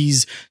now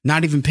he's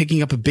not even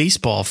picking up a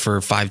baseball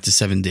for 5 to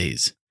 7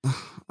 days?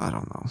 I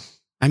don't know.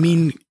 I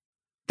mean,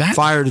 that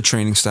fire the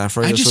training staff,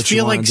 right? I That's just what you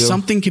feel wanna like do?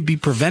 something could be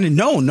prevented.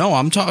 No,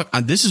 I'm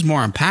talking. This is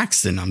more on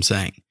Paxton. I'm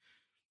saying,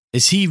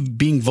 is he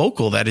being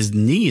vocal that his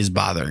knee is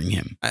bothering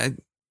him?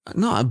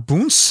 No,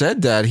 Boone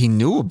said that he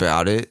knew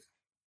about it.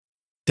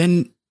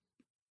 Then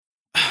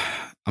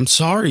I'm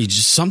sorry,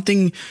 just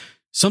something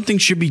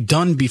should be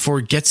done before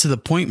it gets to the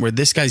point where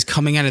this guy's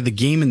coming out of the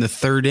game in the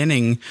 3rd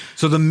inning.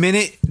 So the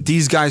minute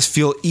these guys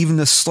feel even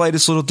the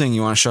slightest little thing,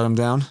 you want to shut them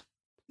down?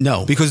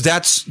 No, because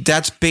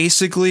that's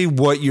basically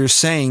what you're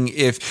saying.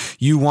 If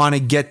you want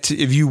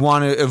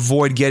to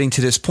avoid getting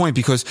to this point,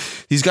 because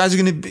these guys are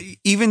going to be,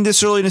 even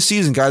this early in the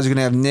season, guys are going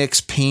to have nicks,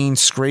 pain,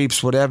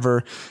 scrapes,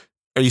 whatever.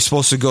 Are you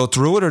supposed to go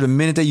through it, or the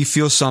minute that you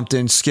feel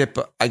something, skip?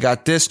 I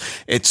got this.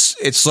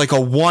 It's like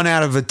a 1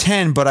 out of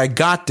 10, but I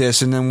got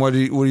this. And then what are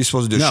you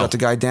supposed to do? No, shut the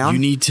guy down? You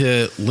need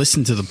to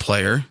listen to the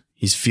player.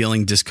 He's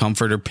feeling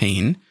discomfort or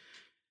pain.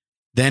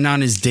 Then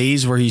on his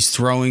days where he's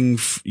throwing,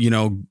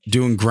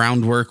 doing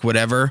groundwork,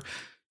 whatever,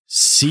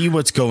 see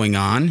what's going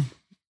on,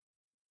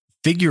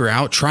 figure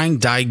out, try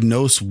and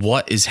diagnose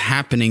what is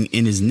happening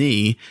in his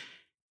knee,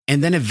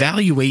 and then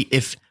evaluate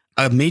if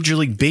a Major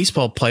League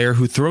Baseball player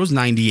who throws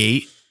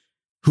 98,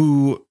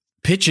 who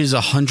pitches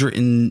 100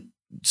 and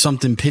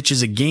something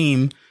pitches a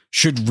game,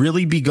 should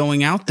really be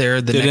going out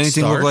there. Did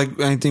anything start. look like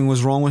anything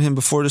was wrong with him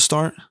before the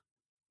start?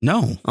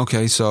 No.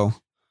 Okay, so.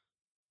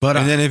 But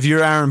and then if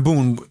you're Aaron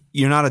Boone,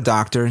 you're not a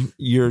doctor.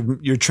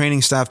 Your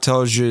training staff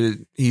tells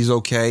you he's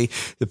okay.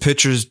 The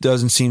pitchers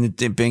doesn't seem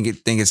to think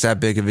it's that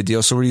big of a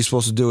deal. So what are you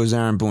supposed to do as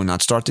Aaron Boone?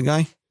 Not start the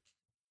guy?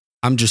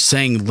 I'm just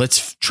saying,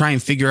 let's try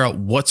and figure out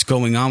what's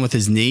going on with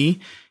his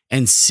knee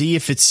and see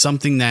if it's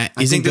something that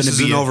isn't going to be. I think this is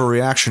an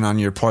overreaction on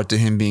your part to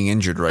him being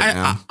injured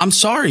now. I'm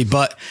sorry,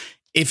 but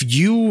if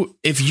you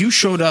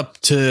showed up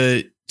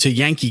to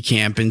Yankee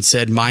camp and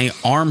said my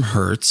arm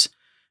hurts,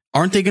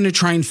 aren't they going to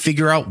try and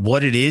figure out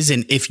what it is?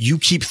 And if you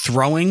keep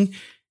throwing,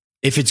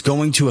 if it's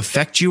going to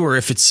affect you or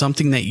if it's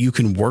something that you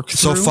can work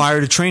through. So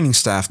fire the training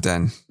staff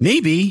then.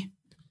 Maybe.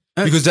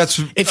 Because that's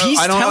if he's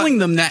telling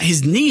them that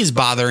his knee is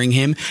bothering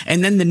him,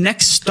 and then the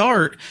next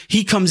start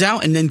he comes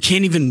out and then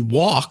can't even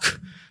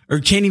walk or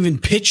can't even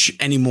pitch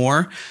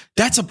anymore,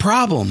 that's a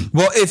problem.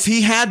 Well, if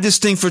he had this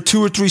thing for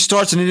 2 or 3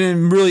 starts and it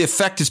didn't really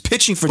affect his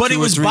pitching for 2 or 3, but it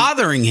was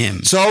bothering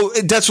him. So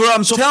that's what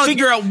I'm telling you.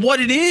 Figure out what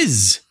it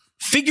is.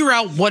 Figure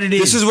out what it is.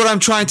 This is what I'm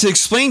trying to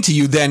explain to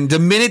you then. The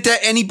minute that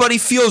anybody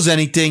feels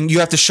anything, you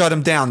have to shut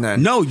them down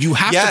then. No, you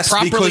have to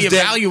properly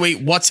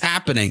evaluate what's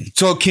happening.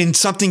 So can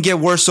something get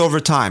worse over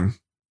time?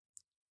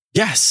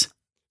 Yes.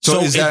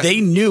 So if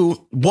they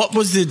knew, what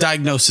was the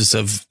diagnosis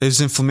of? It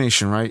was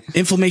inflammation, right?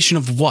 Inflammation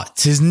of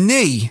what? His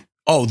knee.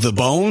 Oh, the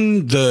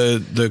bone,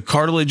 the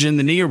cartilage in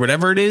the knee or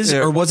whatever it is?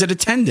 Yeah. Or was it a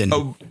tendon?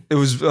 Oh, it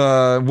was,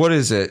 what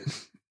is it?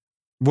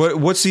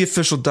 What's the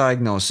official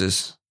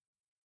diagnosis?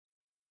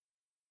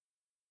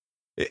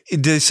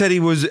 They said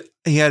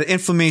he had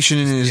inflammation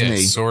in his knee.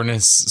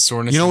 Soreness.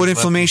 You know what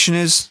inflammation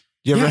is?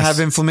 You ever have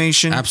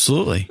inflammation?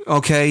 Absolutely.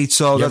 Okay,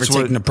 so you ever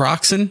take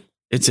naproxen?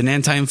 It's an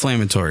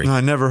anti-inflammatory.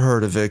 I never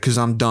heard of it because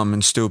I'm dumb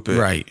and stupid.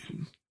 Right.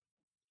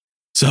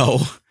 So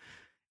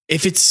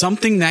if it's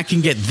something that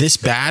can get this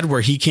bad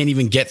where he can't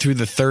even get through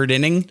the 3rd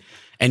inning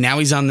and now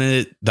he's on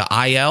the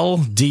IL,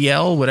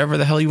 DL, whatever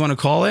the hell you want to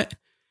call it,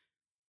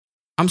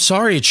 I'm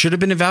sorry, it should have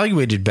been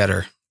evaluated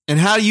better. And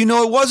how do you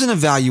know it wasn't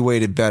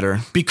evaluated better?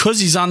 Because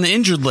he's on the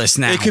injured list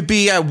now. It could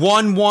be at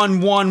 1,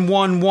 1, 1,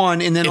 1,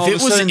 1, and then all of a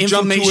sudden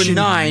jump to a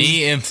 9.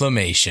 Knee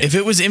inflammation. If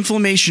it was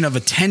inflammation of a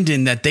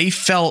tendon that they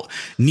felt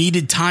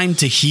needed time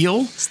to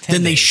heal,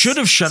 then they should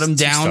have shut him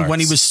down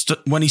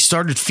when he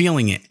started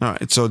feeling it. All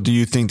right. So do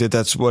you think that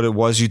that's what it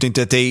was? You think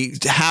that they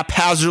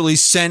haphazardly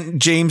sent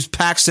James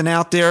Paxton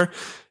out there?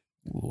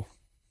 Ooh.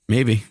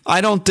 Maybe.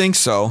 I don't think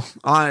so.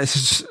 I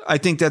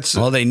think that's...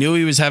 Well, they knew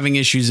he was having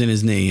issues in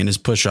his knee, in his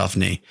push-off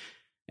knee,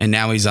 and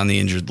now he's on the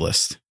injured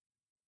list.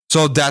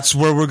 So that's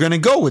where we're going to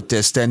go with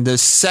this then. The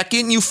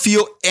second you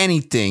feel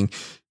anything,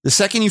 the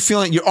second you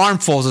feel it, your arm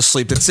falls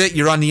asleep, that's it,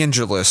 you're on the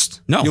injured list.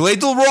 No. You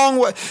laid the wrong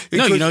way.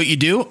 No, you know what you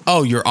do?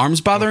 Oh, your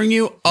arm's bothering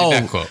you?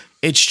 Oh,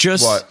 it's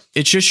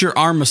just your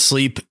arm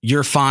asleep.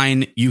 You're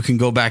fine. You can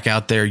go back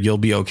out there. You'll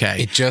be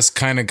okay. It just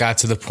kind of got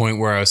to the point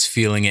where I was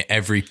feeling it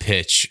every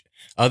pitch.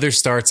 Other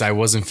starts, I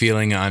wasn't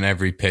feeling it on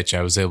every pitch.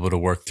 I was able to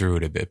work through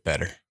it a bit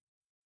better.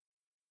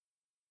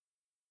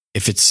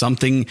 If it's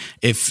something,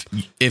 if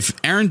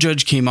Aaron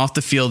Judge came off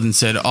the field and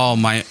said, "Oh,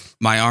 my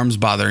arm's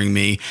bothering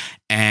me,"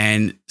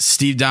 and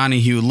Steve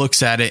Donahue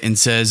looks at it and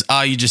says,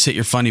 "Oh, you just hit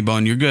your funny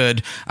bone. You're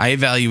good. I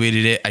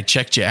evaluated it. I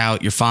checked you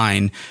out. You're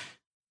fine."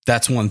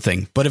 That's one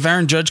thing. But if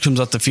Aaron Judge comes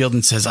off the field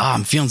and says, "Oh,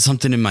 I'm feeling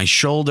something in my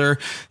shoulder.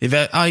 You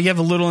have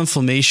a little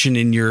inflammation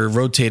in your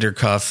rotator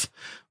cuff,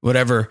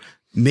 whatever."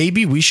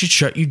 Maybe we should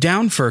shut you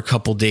down for a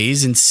couple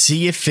days and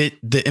see if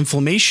the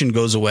inflammation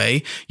goes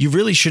away. You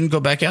really shouldn't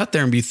go back out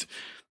there and be,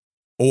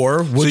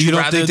 Or would you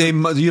don't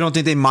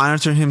think they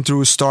monitor him through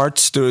his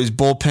starts, through his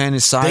bullpen,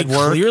 his side they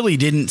work? Clearly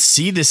didn't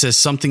see this as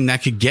something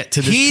that could get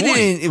to this point.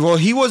 Didn't. Well,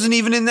 he wasn't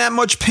even in that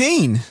much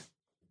pain.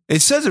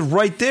 It says it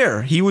right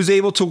there. He was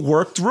able to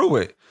work through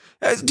it.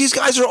 These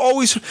guys are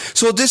always.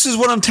 So this is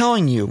what I'm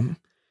telling you.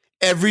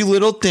 Every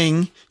little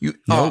thing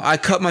I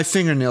cut my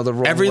fingernail the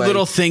wrong way. Every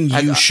little thing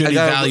should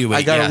evaluate.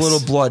 I got a little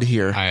blood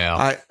here.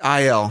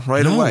 IL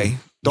right away.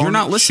 You're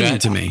not listening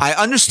to me. I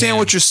understand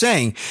what you're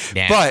saying,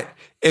 but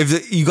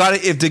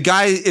if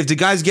the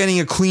guy's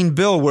getting a clean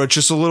bill where it's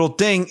just a little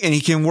thing and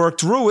he can work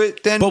through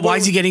it, then why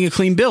is he getting a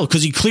clean bill?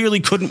 Because he clearly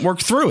couldn't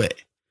work through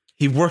it.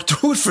 He worked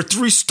through it for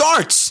 3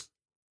 starts.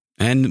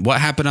 And what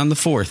happened on the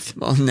 4th?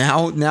 Well,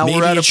 now maybe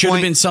we're at a point. It should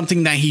have been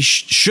something that he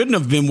shouldn't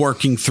have been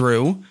working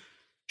through.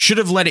 Should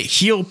have let it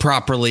heal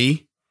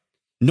properly.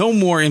 No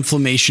more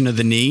inflammation of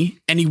the knee,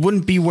 and he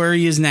wouldn't be where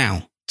he is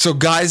now. So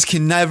guys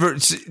can never.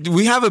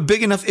 We have a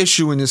big enough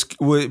issue in this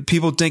with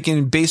people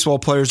thinking baseball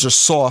players are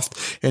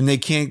soft and they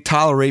can't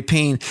tolerate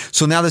pain.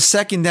 So now the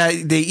second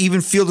that they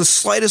even feel the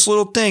slightest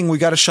little thing, we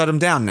got to shut them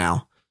down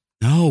now.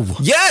 No.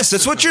 Yes,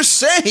 that's what you're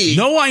saying.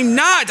 No, I'm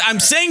not. I'm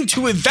saying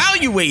to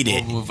evaluate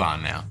it. We'll move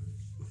on now.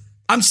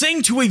 I'm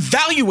saying to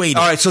evaluate it.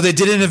 All right, so they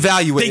didn't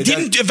evaluate it. They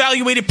didn't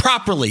evaluate it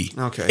properly.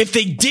 Okay. If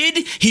they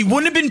did, he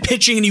wouldn't have been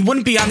pitching and he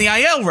wouldn't be on the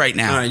IL right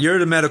now. All right, you're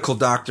the medical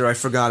doctor. I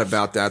forgot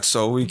about that,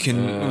 so we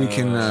can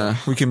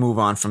move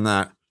on from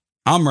that.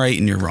 I'm right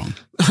and you're wrong.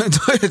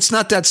 It's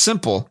not that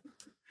simple.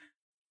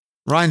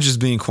 Ryan's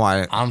just being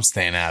quiet. I'm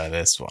staying out of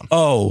this one.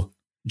 Oh,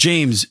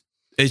 James,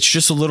 it's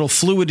just a little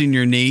fluid in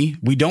your knee.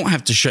 We don't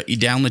have to shut you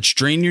down. Let's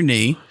drain your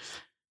knee.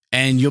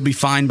 And you'll be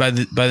fine by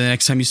the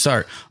next time you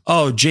start.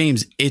 Oh,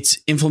 James, it's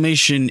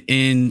inflammation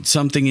in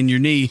something in your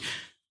knee.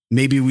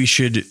 Maybe we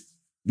should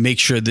make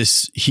sure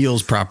this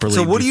heals properly.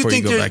 So what do you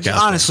think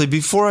honestly, there.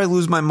 before I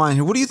lose my mind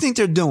here, what do you think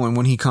they're doing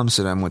when he comes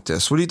to them with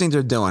this? What do you think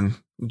they're doing?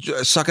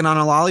 Sucking on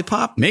a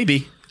lollipop?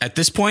 Maybe. At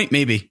this point,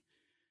 maybe.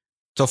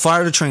 So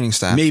fire the training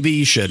staff. Maybe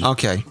you should.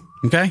 Okay.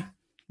 Okay.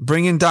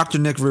 Bring in Dr.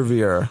 Nick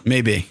Riviera.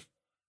 Maybe.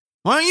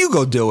 Why don't you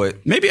go do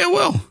it? Maybe I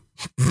will.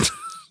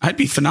 I'd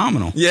be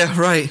phenomenal. Yeah,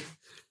 right.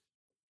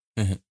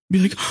 Be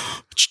like,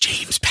 oh, it's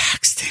James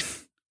Paxton.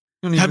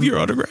 Have your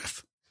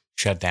autograph.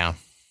 Shut down.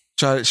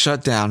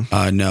 Shut down.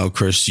 No,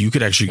 Chris, you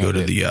could actually go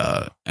to the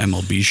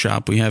MLB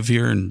shop we have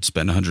here and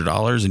spend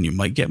 $100 and you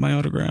might get my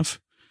autograph.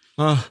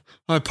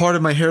 I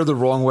parted my hair the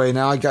wrong way.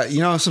 Now I got,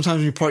 sometimes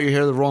when you part your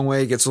hair the wrong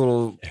way, it gets a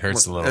little. It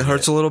hurts a little. It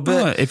hurts a little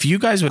bit. If you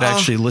guys would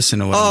actually listen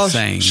to what I'm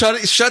saying,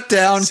 shut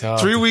down.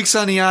 3 weeks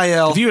on the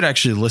IL. If you would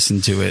actually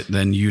listen to it,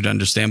 then you'd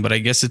understand. But I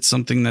guess it's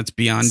something that's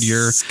beyond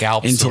your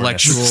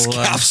intellectual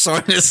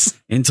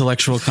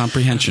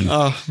comprehension.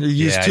 I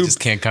just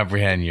can't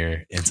comprehend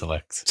your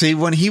intellect. See,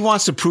 when he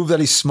wants to prove that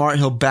he's smart,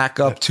 he'll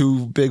back up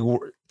 2 big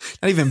words.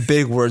 Not even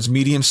big words,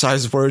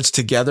 medium-sized words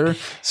together,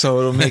 so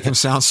it'll make him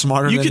sound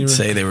smarter. You could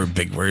say they were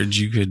big words.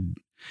 You could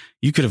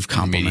have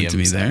complimented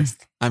me there.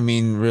 I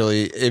mean,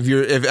 really,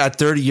 if at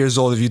 30 years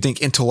old, if you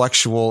think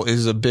intellectual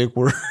is a big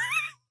word,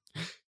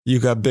 you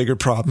got bigger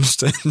problems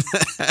than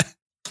that.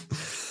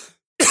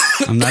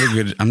 I'm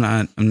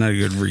not a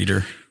good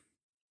reader.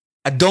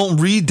 I don't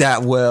read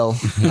that well.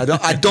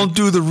 I don't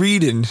do the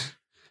reading.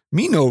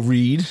 Me no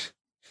read.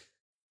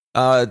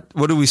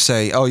 What do we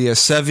say? Oh yeah,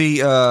 Sevy.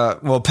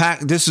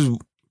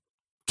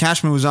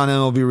 Cashman was on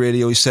MLB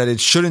radio. He said it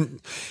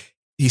shouldn't.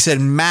 He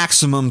said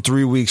maximum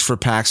 3 weeks for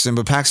Paxton,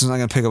 but Paxton's not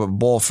going to pick up a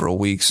ball for a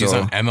week. So he's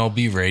on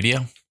MLB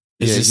radio.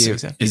 Is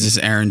this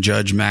Aaron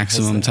Judge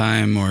maximum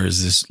time or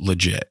is this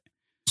legit?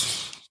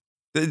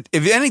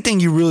 If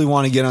anything, you really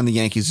want to get on the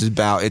Yankees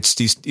about it's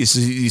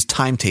these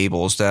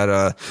timetables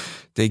that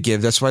they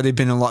give. That's why they've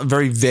been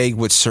very vague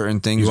with certain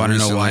things. You want to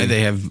know why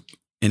they have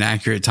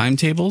inaccurate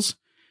timetables?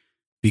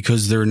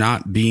 Because they're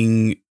not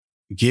being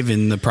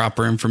given the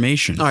proper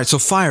information. All right, so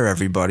fire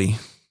everybody.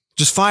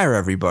 Just fire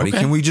everybody.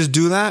 Okay. Can we just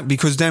do that?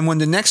 Because then when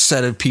the next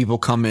set of people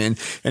come in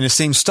and the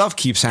same stuff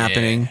keeps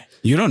happening. Yeah.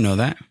 You don't know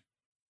that.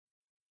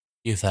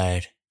 You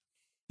fired.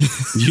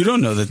 You don't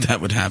know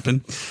that would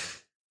happen.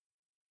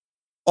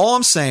 All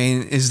I'm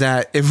saying is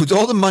that if with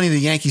all the money the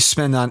Yankees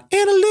spend on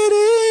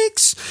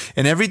analytics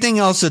and everything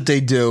else that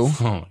they do,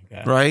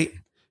 right?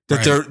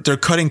 That they're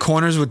cutting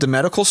corners with the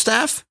medical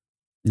staff.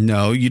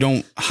 No, you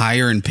don't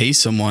hire and pay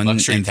someone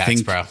and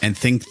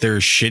think they're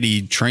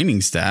shitty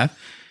training staff,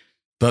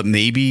 but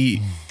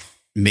maybe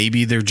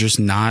they're just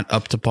not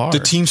up to par. The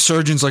team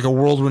surgeon's like a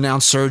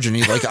world-renowned surgeon.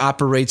 He like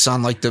operates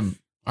on like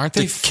aren't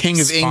they king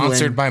of England,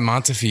 sponsored by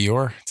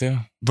Montefiore too?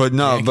 But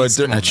no, Yankees,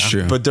 that's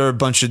true. But they're a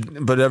bunch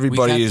of, but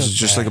everybody is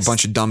just like a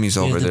bunch of dummies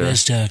over there.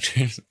 Best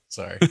doctors.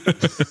 Sorry.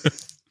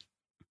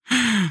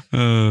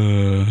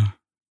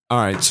 All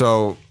right,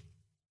 so.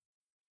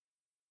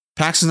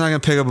 Paxton's not going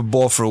to pick up a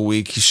ball for a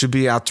week. He should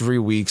be out 3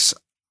 weeks.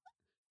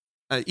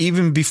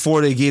 Even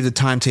before they gave the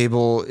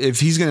timetable, if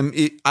he's going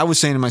to, I was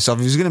saying to myself,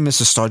 if he's going to miss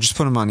a start, just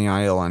put him on the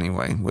IL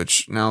anyway,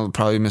 which now he'll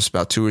probably miss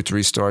about 2 or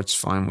 3 starts.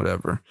 Fine,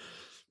 whatever.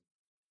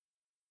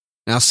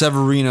 Now,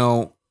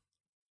 Severino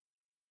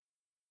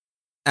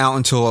out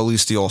until at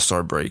least the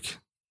All-Star break.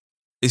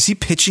 Is he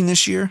pitching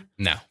this year?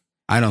 No.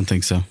 I don't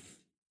think so.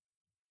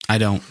 I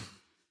don't.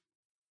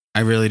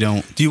 I really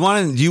don't. Do you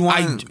want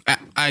to?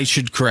 I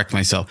should correct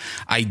myself.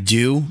 I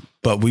do,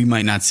 but we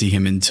might not see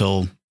him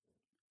until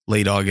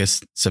late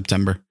August,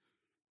 September.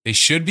 They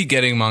should be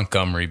getting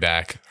Montgomery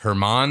back.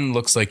 Herman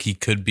looks like he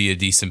could be a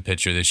decent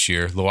pitcher this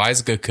year.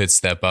 Loaizaga could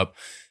step up.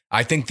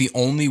 I think the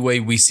only way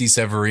we see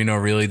Severino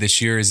really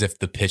this year is if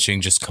the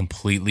pitching just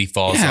completely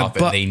falls off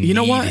and they need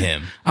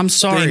him. I'm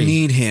sorry. They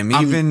need him.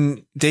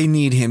 They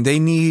need him. They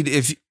need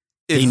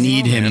They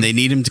need him. They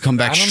need him to come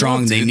back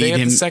strong. They need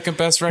him. The second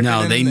best record.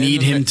 No, they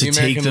need him to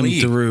take them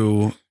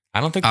through. I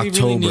don't think they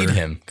really need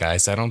him,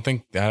 guys. I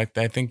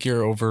think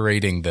you're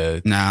overrating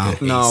the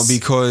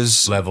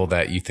because level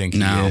that you think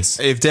he is.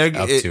 If they're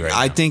up to right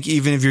I now. think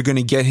even if you're going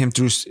to get him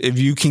through, if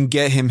you can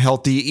get him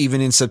healthy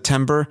even in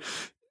September,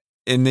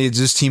 and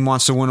this team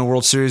wants to win a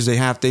World Series,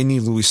 they need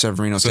Luis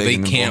Severino. So they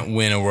can't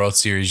win a World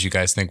Series, you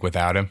guys think,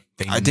 without him?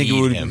 I think it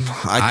would. Him.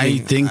 I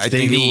think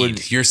they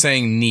need. You're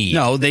saying need.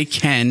 No, they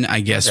can, I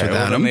guess,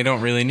 without him. They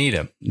don't really need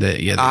him.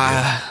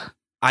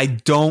 I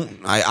don't.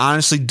 I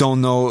honestly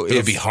don't know.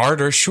 It'll be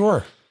harder.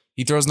 Sure,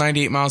 he throws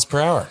 98 miles per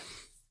hour.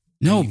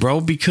 No,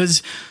 bro,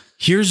 because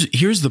here's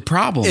the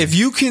problem. If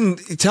you can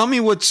tell me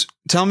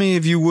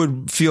if you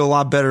would feel a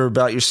lot better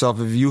about yourself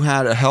if you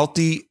had a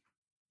healthy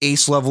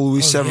ace level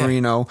Luis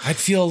Severino. I'd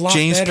feel a lot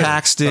James better.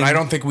 Paxton. But I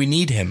don't think we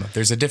need him.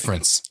 There's a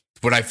difference.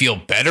 Would I feel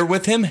better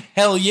with him?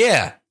 Hell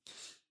yeah.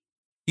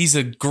 He's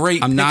a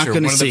great I'm not pitcher,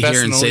 going to one of the sit best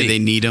here in and the say league. they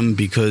need him,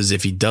 because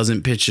if he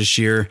doesn't pitch this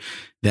year,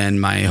 then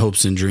my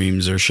hopes and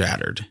dreams are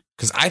shattered.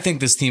 Because I think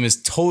this team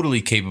is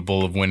totally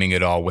capable of winning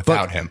it all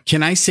without him.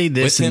 Can I say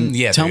this? With him,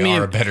 tell they me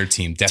are a better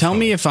team.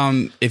 Definitely. Tell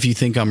me if you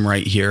think I'm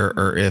right here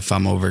or if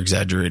I'm over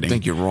exaggerating. I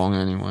think you're wrong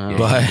anyway.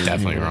 But you're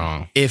definitely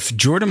wrong. If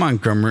Jordan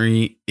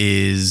Montgomery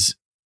is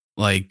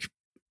like,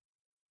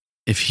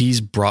 if he's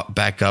brought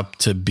back up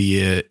to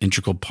be an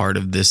integral part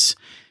of this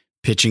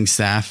pitching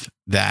staff,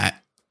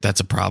 that's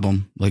a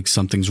problem. Like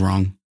something's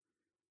wrong.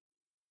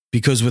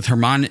 Because with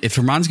Herman, if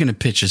Herman's going to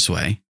pitch this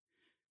way,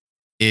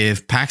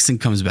 if Paxton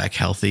comes back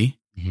healthy,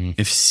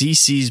 if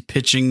CC's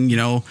pitching,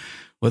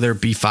 whether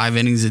it be 5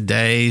 innings a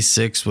day,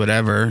 6,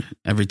 whatever,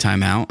 every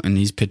time out, and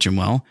he's pitching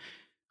well,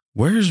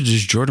 where does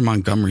Jordan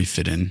Montgomery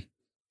fit in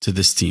to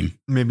this team?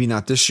 Maybe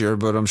not this year,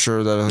 but I'm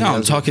sure that. No,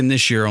 I'm talking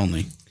this year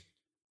only.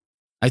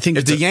 I think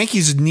if the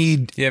Yankees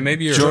need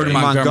maybe you're Jordan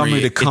right.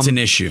 Montgomery to come, it's an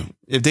issue.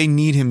 If they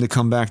need him to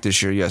come back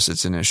this year, yes,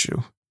 it's an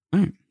issue.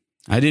 Right.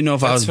 I didn't know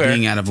if I was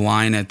being out of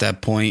line at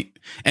that point.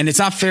 And it's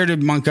not fair to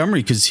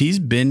Montgomery because he's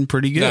been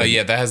pretty good. No,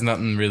 yeah, that has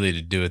nothing really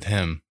to do with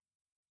him.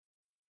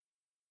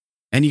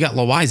 And you got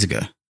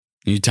Loaizaga.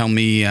 You tell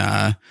me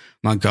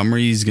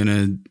Montgomery's going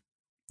to...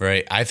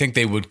 Right. I think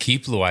they would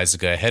keep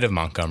Loaizaga ahead of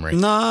Montgomery.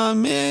 Nah,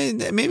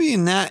 man, maybe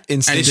in that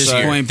instance.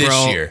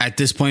 At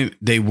this point,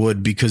 they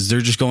would, because they're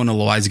just going to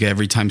Loaizaga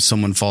every time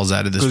someone falls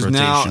out of this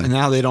rotation.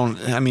 Now they don't...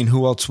 I mean,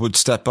 who else would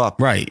step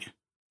up? Right.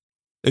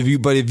 If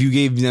you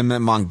gave them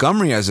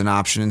Montgomery as an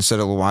option instead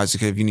of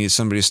Loaizaga, if you need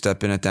somebody to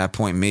step in at that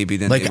point, maybe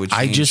then they would change.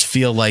 I just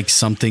feel like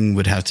something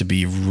would have to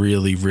be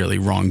really, really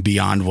wrong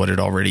beyond what it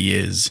already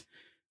is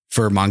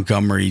for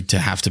Montgomery to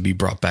have to be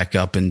brought back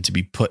up and to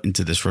be put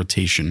into this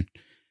rotation.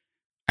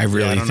 I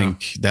really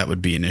think that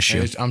would be an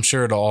issue. I'm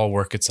sure it'll all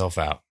work itself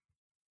out.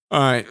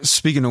 All right.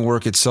 Speaking of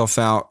work itself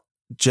out,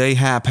 J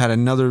Happ had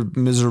another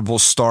miserable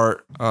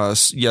start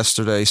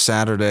yesterday,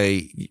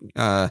 Saturday. He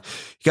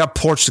got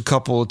porched a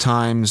couple of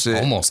times.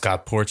 Almost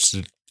got porched.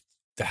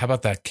 How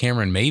about that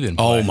Cameron Maben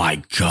play? Oh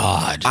my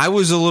God. I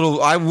was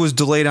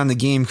delayed on the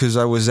game because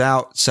I was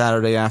out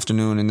Saturday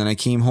afternoon, and then I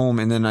came home,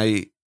 and then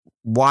I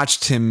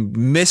watched him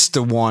miss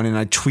the one, and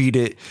I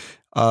tweeted,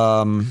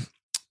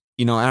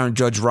 Aaron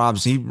Judge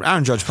robs.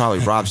 Aaron Judge probably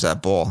robs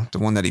that ball, the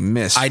one that he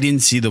missed. I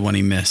didn't see the one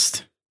he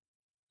missed.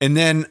 And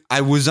then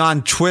I was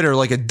on Twitter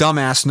like a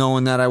dumbass,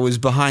 knowing that I was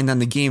behind on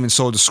the game and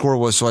so the score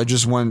was. So I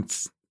just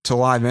went to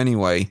live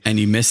anyway. And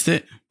you missed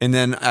it? And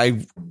then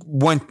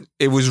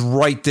it was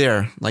right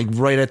there, like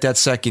right at that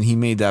second he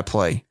made that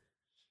play.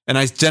 And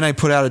I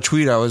put out a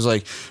tweet. I was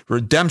like,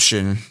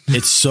 redemption.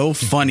 It's so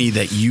funny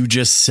that you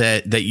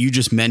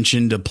just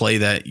mentioned a play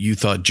that you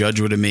thought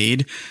Judge would have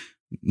made.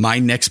 My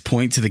next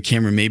point to the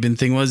Cameron Maben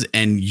thing was,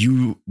 and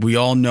we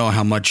all know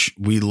how much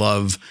we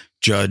love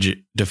Judge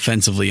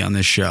defensively on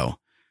this show.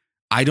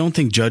 I don't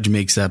think Judge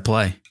makes that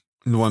play.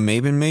 The one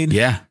Maben made?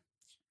 Yeah.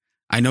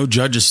 I know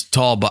Judge is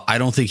tall, but I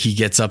don't think he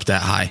gets up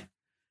that high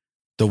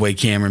the way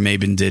Cameron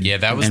Maben did. Yeah,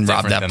 that was and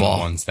different robbed that than ball.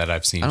 the ones that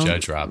I've seen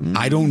Judge rob.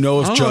 I don't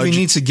know if Judge he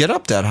needs to get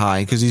up that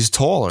high because he's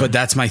taller. But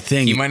that's my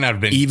thing. He might not have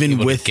been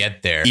able to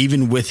get there.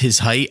 Even with his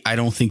height, I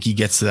don't think he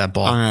gets to that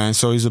ball. All right,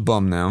 so he's a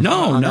bum now.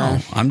 No.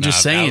 I'm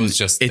just saying.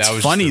 It's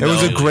funny. It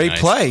was a great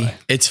play.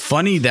 It's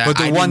funny that. But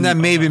the one that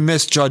Maben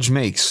missed, Judge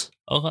makes.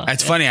 Okay,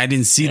 that's funny. I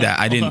didn't see that.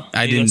 I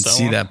didn't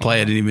see that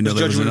play. I didn't even know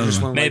there was another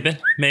one.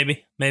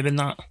 Maybe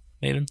not.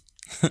 Maybe.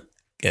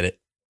 Get it?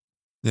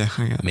 Yeah,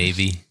 I got it.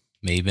 Maybe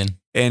Maben.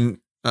 And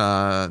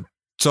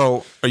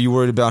so, are you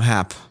worried about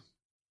Happ?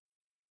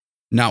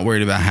 Not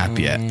worried about Hap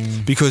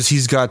yet. Because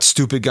he's got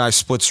stupid guy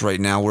splits right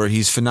now where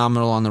he's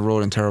phenomenal on the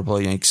road in terrible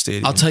Yankee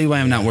Stadium. I'll tell you why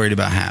I'm not worried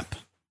about Hap.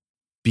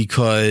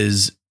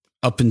 Because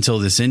up until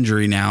this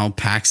injury now,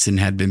 Paxton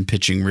had been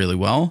pitching really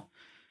well.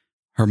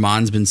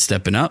 Herman's been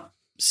stepping up.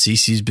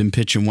 CeCe's been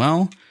pitching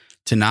well.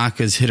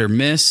 Tanaka's hit or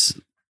miss.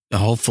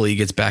 Hopefully he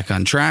gets back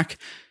on track.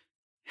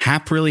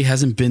 Hap really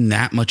hasn't been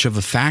that much of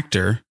a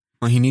factor.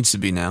 Well, he needs to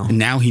be now. And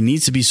now he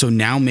needs to be. So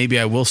now maybe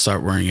I will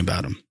start worrying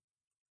about him.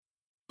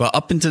 But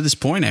up until this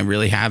point, I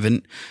really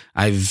haven't.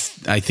 I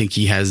think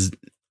he has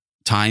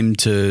time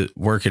to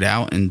work it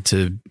out and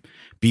to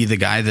be the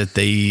guy that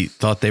they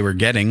thought they were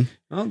getting.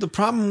 Well, the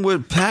problem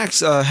with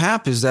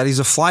Hap is that he's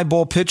a fly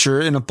ball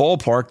pitcher in a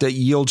ballpark that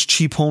yields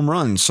cheap home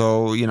runs.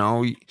 So,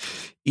 even,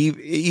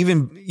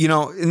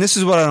 and this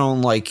is what I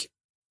don't like.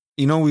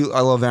 I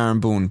love Aaron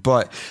Boone,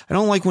 but I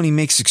don't like when he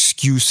makes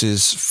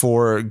excuses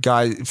for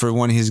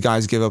when his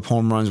guys give up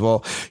home runs.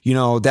 Well,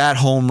 that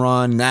home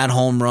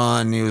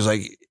run. He was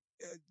like,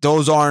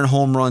 those aren't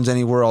home runs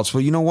anywhere else.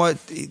 Well, you know what?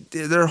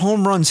 They're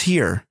home runs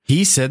here.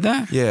 He said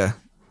that? Yeah.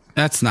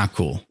 That's not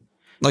cool.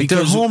 Like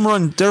they're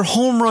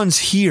home runs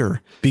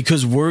here.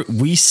 Because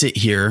we sit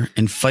here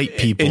and fight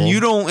people.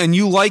 And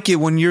you like it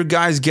when your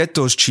guys get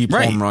those cheap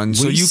home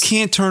runs. So you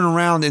can't turn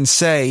around and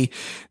say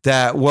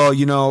that, well,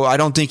 I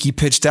don't think he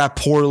pitched that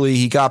poorly.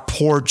 He got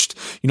porched.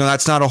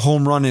 That's not a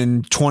home run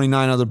in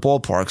 29 other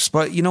ballparks.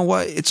 But you know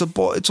what? It's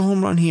a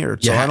home run here.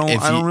 So yeah,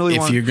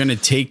 if you're going to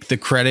take the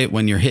credit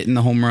when you're hitting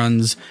the home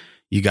runs,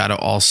 you got to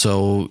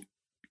also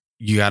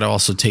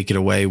take it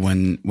away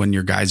when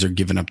your guys are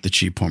giving up the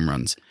cheap home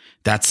runs.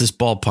 That's this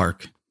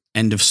ballpark.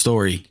 End of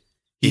story.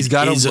 It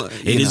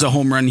is a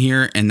home run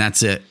here, and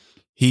that's it.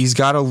 He's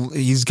got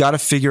to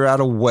figure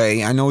out a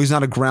way. I know he's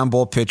not a ground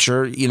ball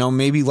pitcher.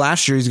 Maybe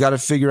last year he's got to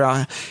figure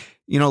out.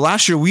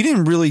 Last year we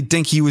didn't really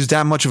think he was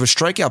that much of a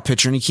strikeout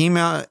pitcher, and he came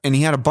out and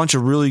he had a bunch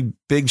of really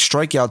big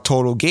strikeout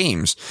total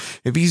games.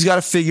 If he's got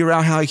to figure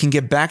out how he can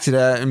get back to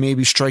that and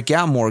maybe strike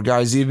out more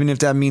guys, even if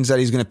that means that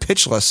he's going to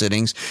pitch less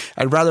innings,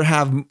 I'd rather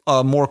have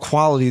more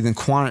quality than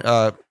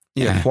quantity.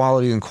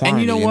 Quality and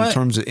quantity in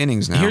terms of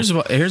innings now.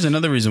 Here's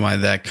another reason why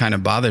that kind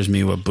of bothers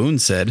me, what Boone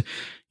said.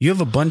 You have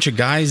a bunch of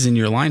guys in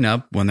your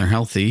lineup when they're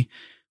healthy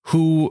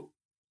who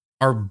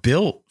are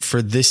built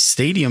for this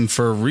stadium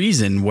for a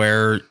reason,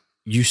 where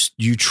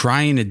you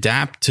try and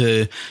adapt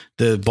to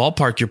the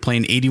ballpark you're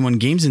playing 81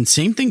 games, and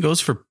same thing goes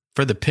for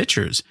the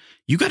pitchers.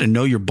 You got to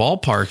know your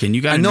ballpark, and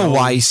you got to know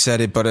why he said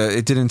it, but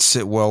it didn't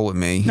sit well with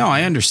me. No,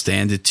 I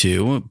understand it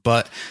too,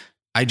 but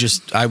I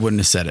wouldn't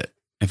have said it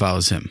if I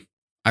was him.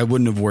 I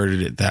wouldn't have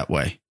worded it that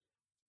way.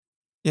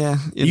 Yeah.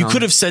 You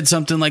could have said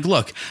something like,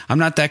 look, I'm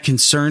not that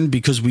concerned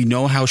because we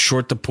know how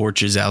short the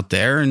porch is out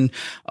there. And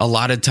a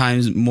lot of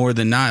times, more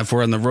than not, if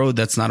we're on the road,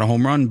 that's not a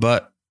home run,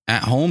 but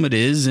at home it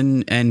is.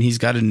 And he's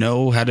got to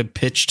know how to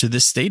pitch to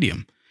this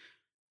stadium.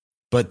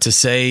 But to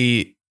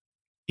say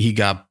he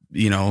got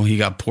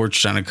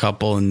porched on a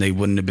couple and they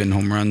wouldn't have been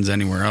home runs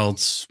anywhere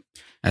else,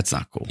 that's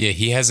not cool. Yeah.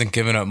 He hasn't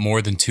given up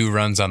more than 2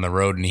 runs on the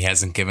road, and he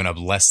hasn't given up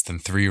less than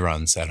 3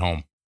 runs at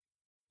home.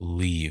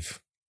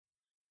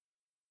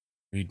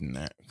 Reading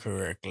that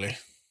correctly.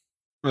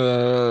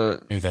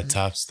 Maybe that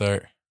top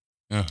start.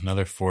 Oh,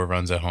 another 4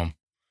 runs at home.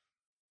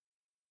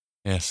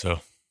 Yeah,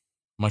 so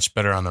much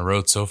better on the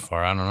road so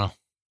far. I don't know.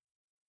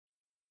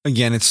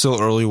 Again, it's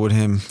still early with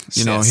him.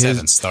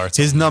 7 starts.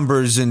 His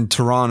numbers in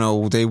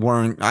Toronto, they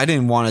weren't. I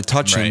didn't want to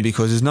touch him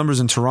because his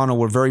numbers in Toronto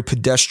were very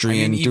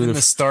pedestrian. Even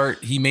the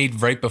start he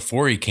made right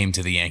before he came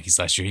to the Yankees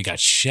last year, he got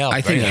shelled.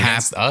 I think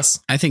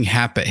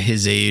Hap at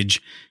his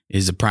age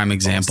is a prime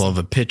example of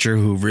a pitcher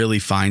who really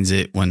finds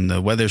it when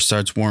the weather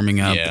starts warming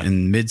up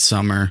in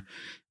midsummer,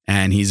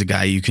 and he's a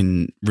guy you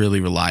can really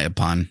rely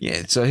upon.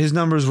 Yeah, so his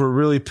numbers were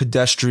really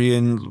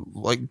pedestrian,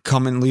 like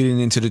leading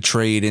into the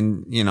trade,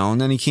 and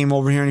and then he came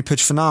over here and he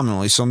pitched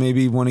phenomenally. So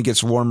maybe when it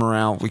gets warmer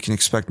out, we can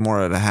expect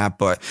more out of Hap,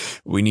 but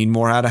we need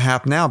more out of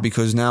Hap now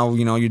because now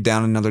you're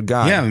down another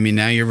guy. Yeah,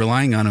 now you're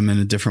relying on him in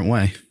a different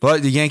way.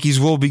 But the Yankees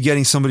will be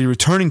getting somebody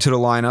returning to the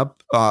lineup.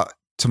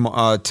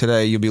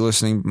 Today, you'll be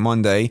listening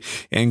Monday,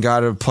 and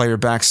got a player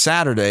back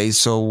Saturday.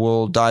 So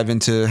we'll dive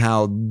into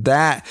how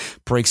that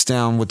breaks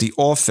down with the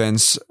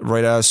offense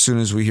right as soon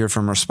as we hear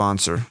from our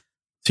sponsor.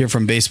 Let's hear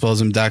from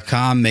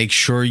baseballism.com. Make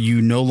sure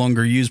you no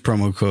longer use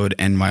promo code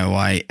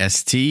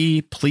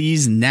NYYST.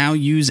 Please now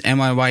use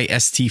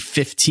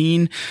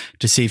NYYST15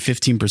 to save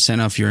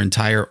 15% off your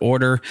entire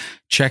order.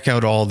 Check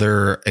out all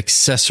their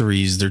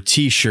accessories, their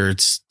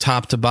t-shirts,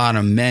 top to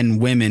bottom, men,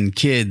 women,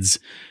 kids.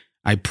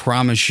 I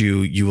promise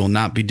you will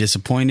not be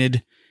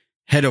disappointed.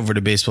 Head over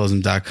to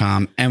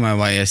baseballism.com,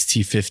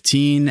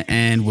 NYYST15,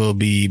 and we'll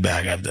be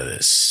back after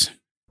this.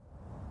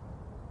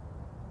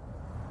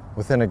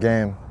 Within a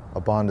game,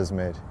 a bond is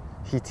made.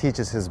 He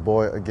teaches his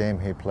boy a game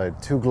he played.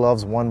 2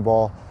 gloves, 1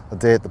 ball, a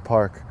day at the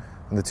park,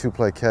 and the 2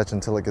 play catch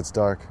until it gets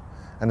dark.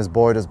 And his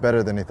boy does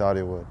better than he thought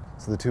he would.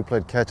 So the 2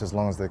 played catch as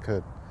long as they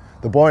could.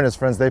 The boy and his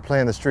friends, they play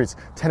in the streets,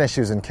 tennis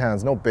shoes and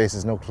cans, no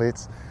bases, no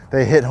cleats.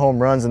 They hit home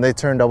runs and they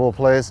turn double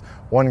plays.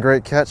 1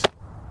 great catch,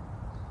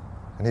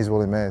 and he's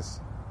Willie Mays.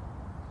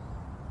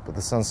 But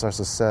the sun starts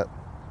to set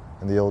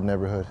in the old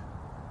neighborhood,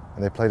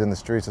 and they played in the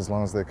streets as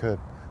long as they could.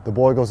 The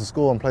boy goes to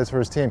school and plays for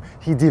his team.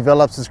 He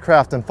develops his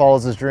craft and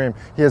follows his dream.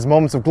 He has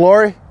moments of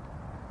glory,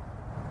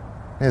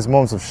 he has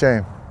moments of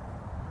shame,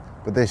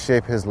 but they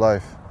shape his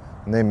life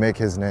and they make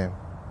his name.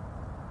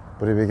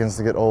 But he begins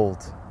to get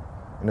old,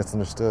 and it's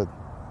understood.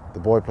 The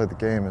boy played the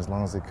game as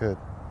long as he could.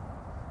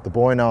 The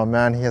boy, now a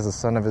man, he has a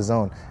son of his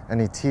own, and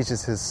he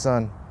teaches his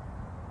son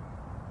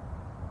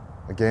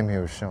a game he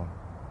was shown.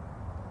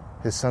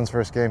 His son's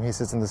first game, he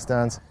sits in the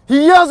stands.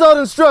 He yells out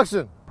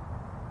instruction,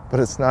 but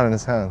it's not in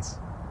his hands.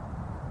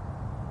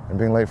 And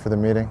being late for the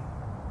meeting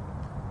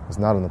was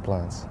not in the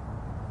plans,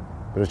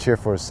 but a cheer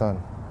for his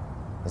son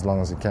as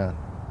long as he can.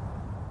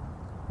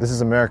 This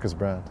is America's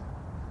brand.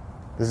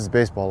 This is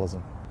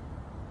baseballism.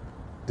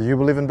 Do you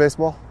believe in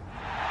baseball?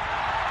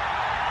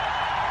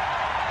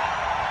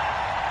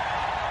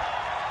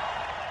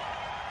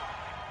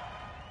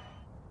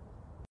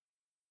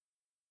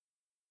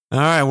 All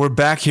right, we're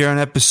back here on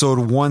episode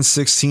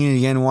 116 of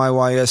the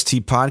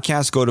NYYST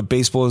podcast. Go to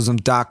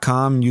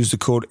baseballism.com, use the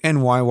code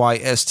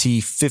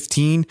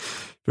NYYST15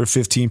 for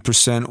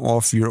 15%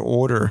 off your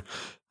order.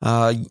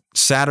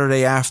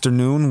 Saturday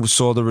afternoon, we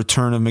saw the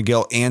return of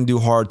Miguel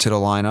Andujar to the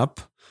lineup.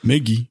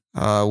 Miggy.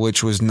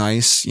 Which was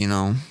nice, you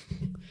know.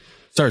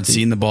 Started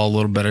seeing the ball a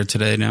little better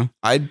today now.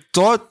 I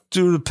thought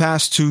through the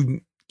past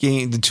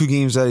the two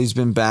games that he's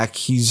been back,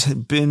 he's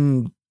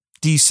been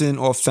decent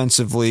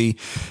offensively,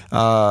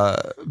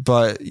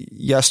 but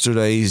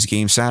Saturday's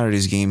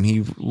game,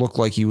 he looked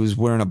like he was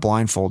wearing a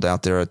blindfold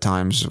out there at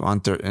times in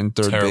third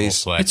Terrible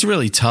base. play. It's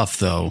really tough,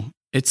 though.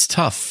 It's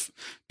tough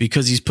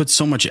because he's put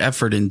so much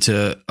effort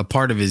into a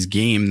part of his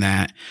game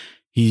that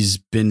he's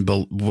been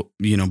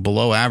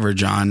below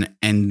average on,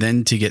 and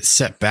then to get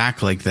set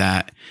back like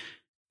that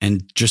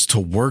and just to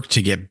work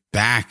to get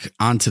back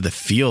onto the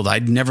field. I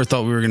never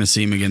thought we were going to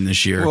see him again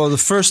this year. Well, the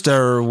first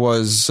error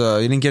was he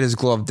didn't get his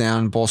glove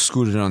down, ball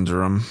scooted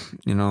under him,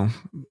 you know.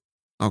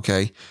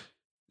 Okay.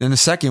 Then the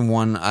second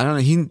one, I don't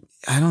know.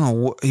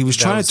 He was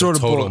trying to throw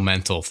the ball. Total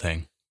mental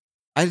thing.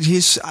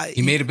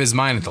 He made up his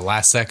mind at the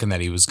last second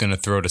that he was going to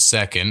throw to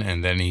second,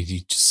 and then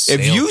he just.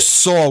 If you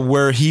saw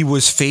where he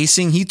was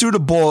facing, he threw the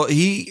ball.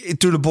 He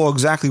threw the ball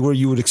exactly where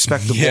you would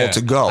expect the ball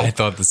to go. I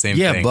thought the same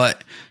thing. Yeah,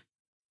 but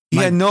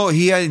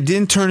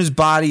didn't turn his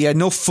body. He had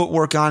no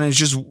footwork on it. It's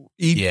just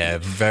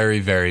very,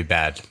 very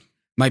bad.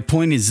 My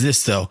point is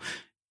this, though.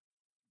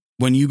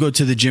 When you go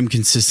to the gym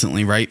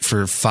consistently, right,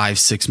 for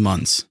 5-6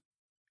 months,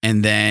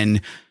 and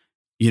then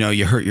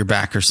you hurt your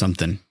back or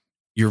something,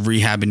 you're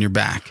rehabbing your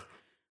back.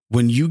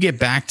 When you get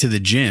back to the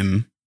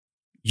gym,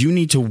 you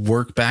need to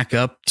work back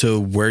up to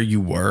where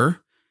you were.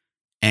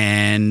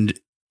 And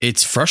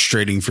it's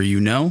frustrating for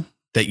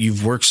that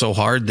you've worked so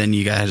hard, then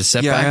you got a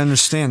setback. Yeah, I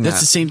understand that. That's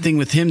the same thing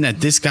with him,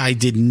 that this guy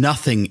did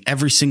nothing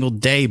every single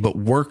day but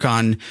work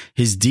on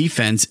his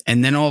defense.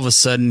 And then all of a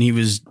sudden he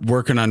was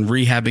working on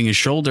rehabbing his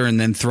shoulder and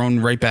then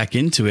thrown right back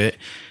into it.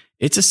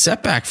 It's a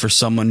setback for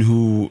someone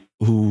who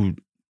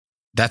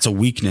that's a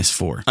weakness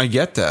for. I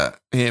get that.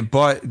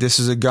 But this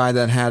is a guy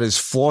that had his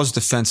flaws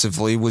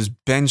defensively, was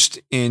benched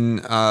in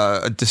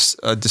a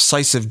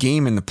decisive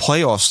game in the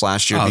playoffs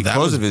last year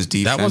because of his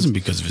defense. That wasn't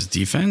because of his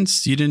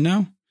defense. You didn't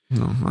know?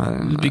 No.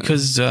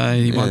 Because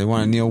he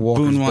wanted Neil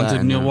Walker's Boone bat.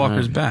 wanted Neil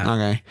Walker's bat.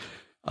 Okay.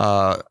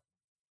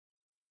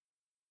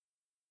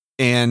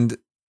 And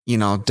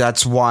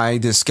that's why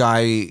this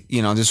guy,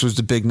 this was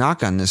the big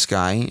knock on this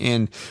guy.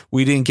 And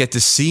we didn't get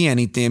to see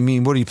anything. I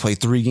mean, what did he play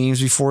 3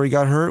 games before he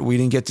got hurt? We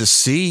didn't get to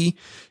see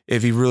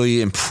if he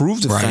really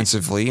improved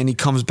defensively. Right. And he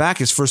comes back,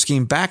 his first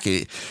game back.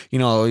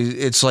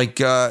 It's like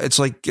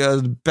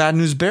bad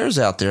news bears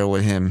out there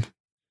with him.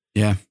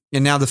 Yeah.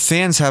 And now the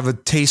fans have a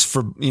taste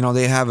for,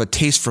 they have a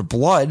taste for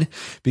blood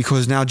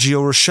because now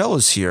Gio Urshela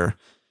is here.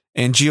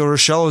 And Gio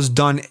Urshela has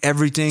done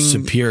everything.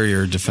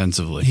 Superior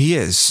defensively. He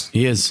is.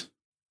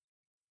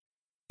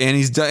 And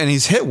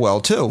he's hit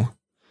well too.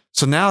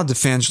 So now the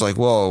fans are like,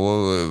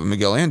 well,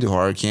 Miguel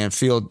Andujar can't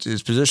field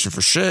his position for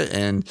shit.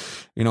 And,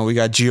 we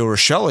got Gio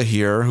Urshela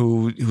here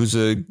who's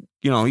he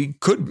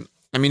could,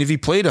 if he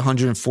played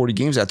 140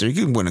 games out there, he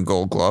could win a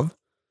Gold Glove.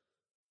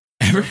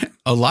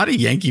 A lot of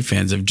Yankee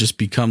fans have just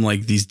become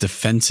like these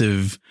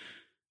defensive,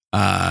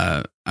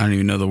 I don't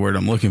even know the word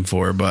I'm looking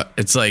for, but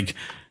it's like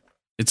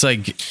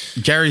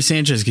Gary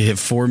Sanchez could hit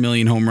 4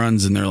 million home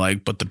runs and they're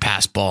like, but the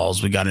pass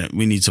balls,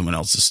 we need someone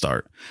else to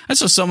start. I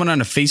saw someone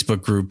on a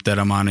Facebook group that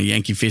I'm on, a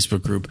Yankee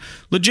Facebook group,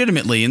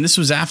 legitimately, and this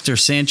was after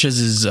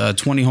Sanchez's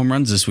 20 home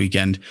runs this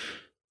weekend.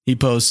 He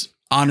posts,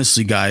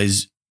 honestly,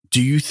 guys,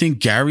 do you think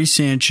Gary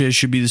Sanchez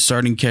should be the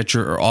starting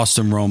catcher or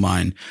Austin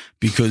Romine?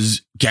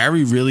 Because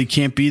Gary really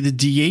can't be the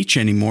DH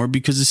anymore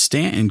because of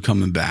Stanton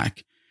coming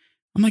back.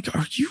 I'm like,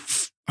 are you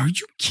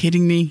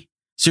kidding me?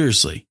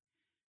 Seriously.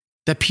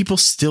 That people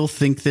still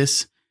think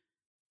this,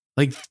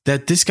 like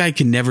that this guy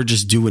can never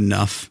just do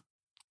enough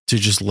to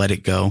just let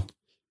it go.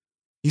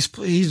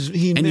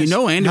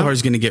 Andujar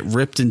is going to get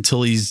ripped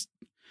until he's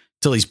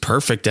till he's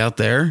perfect out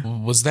there.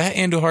 Was that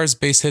Andujar's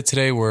base hit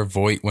today where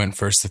Voit went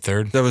first to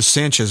third? That was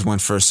Sanchez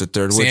went first to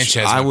third, which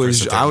Sanchez I went first was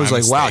to third, I was my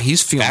like, wow, mistake.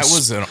 he's feeling. That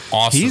was an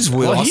awesome. He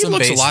awesome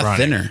looks a base lot running.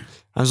 thinner.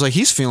 I was like,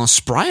 he's feeling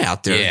spry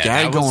out there. Yeah,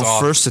 Guy that was going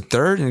awesome. first to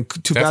third, and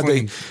too bad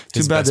Definitely they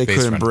his best base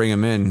couldn't runner. bring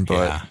him in.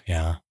 But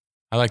Yeah.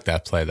 I like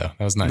that play though.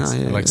 That was nice. No,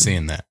 yeah, I like yeah.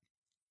 seeing that.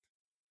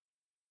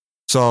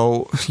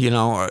 so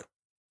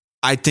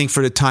I think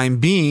for the time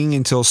being,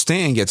 until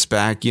Stan gets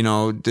back,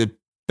 the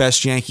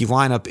best Yankee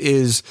lineup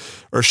is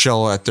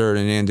Urshela at third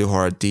and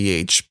Andujar at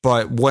DH.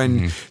 But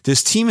when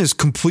this team is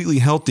completely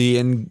healthy,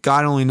 and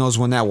God only knows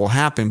when that will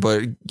happen,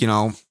 but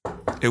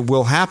it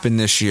will happen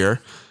this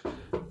year.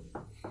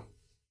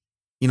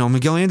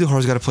 Miguel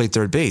Andujar's got to play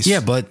third base. Yeah,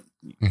 but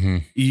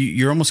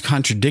you're almost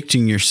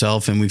contradicting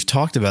yourself, and we've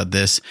talked about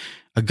this.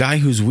 A guy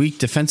who's weak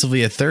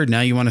defensively at third,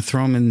 now you want to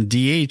throw him in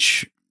the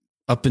DH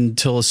up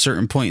until a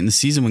certain point in the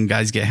season when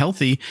guys get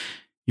healthy.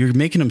 You're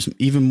making him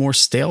even more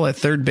stale at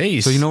third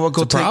base. So you know what?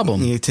 Go it's a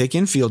problem. Take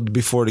infield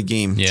before the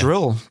game. Yeah.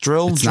 Drill.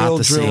 It's not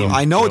the same.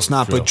 I know Drill, it's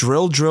not, but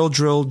drill.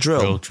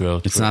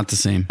 It's not the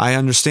same. I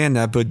understand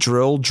that, but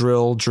drill.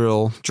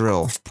 Do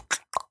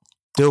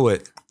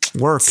it.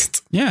 Work.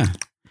 Yeah.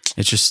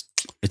 It's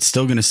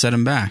still going to set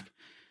him back.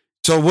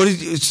 So what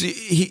is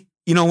he?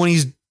 When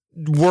he's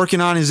working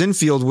on his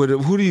infield,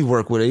 who did he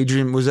work with?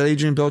 Was that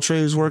Adrian Beltre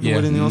he was working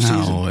with in the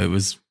offseason? No, it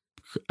was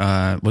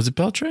it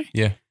Beltre?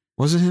 Yeah.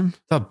 Was it him?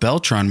 I thought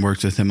Beltran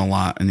worked with him a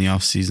lot in the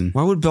offseason.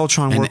 Why would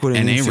Beltran work with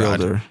an A-Rod.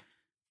 infielder?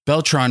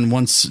 Beltran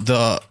once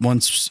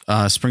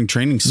spring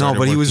training started. No,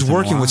 but he was worked with him a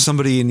working lot. with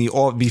somebody in the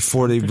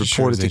before they Pretty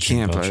sure reported it was to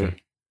Adrian camp.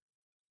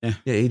 Beltre.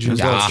 Yeah, Adrian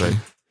Yeah. Beltre.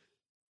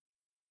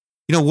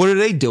 What are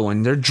they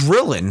doing? They're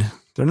drilling.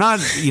 They're not.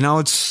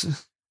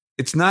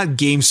 It's not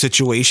game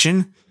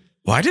situation.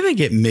 Why do they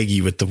get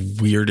Miggy with the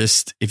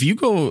weirdest? If you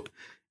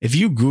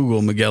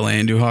Google Miguel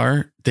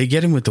Andujar, they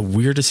get him with the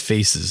weirdest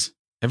faces.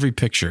 Every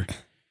picture.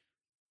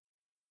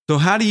 So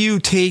how do you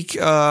take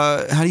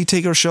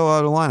Urshela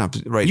out of the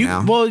lineup right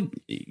now? Well,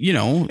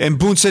 and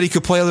Boone said he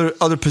could play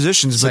other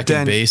positions, but Second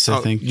then base, I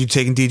think. You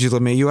taking DJ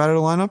LeMahieu out of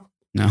the lineup?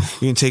 no.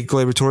 You can take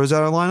Gleyber Torres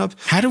out of the lineup?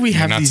 How do we You're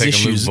have not these taking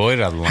Luke issues? Voit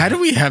out of the How do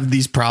lineup. we have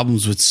these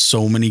problems with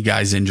so many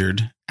guys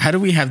injured? How do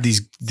we have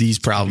these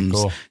problems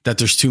cool. that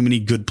there's too many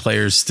good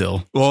players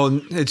still? Well,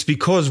 it's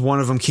because one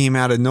of them came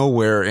out of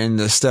nowhere and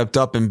stepped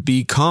up and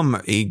become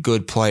a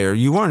good player.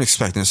 You weren't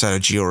expecting this out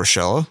of Gio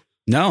Urshela.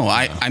 No,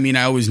 I mean,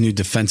 I always knew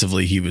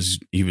defensively he was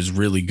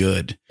really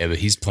good. Yeah, but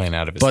he's playing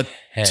out of his But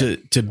head.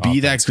 to be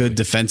that offensively. good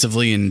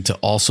defensively and to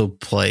also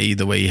play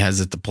the way he has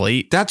at the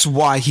plate, That's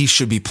why he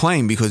should be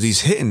playing, because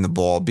he's hitting the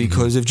ball.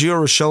 Because if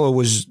Gio Urshela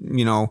was,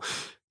 Gio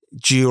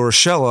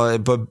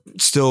Urshela, but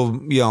still,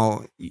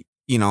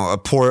 a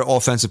poor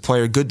offensive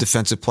player, good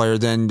defensive player,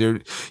 then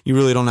you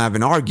really don't have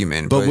an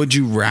argument. but would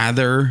you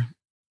rather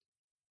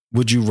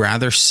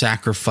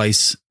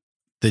sacrifice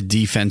the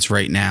defense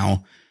right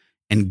now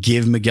and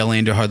give Miguel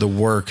Andujar the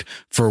work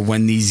for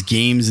when these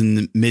games in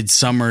the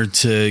midsummer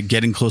to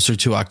getting closer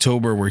to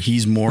October where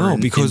he's more No,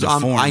 because into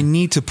form? I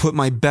need to put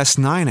my best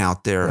 9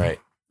 out there. right.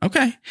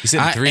 Okay. He's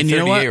hitting And 338 you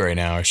know what? right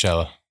now,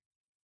 Urshela.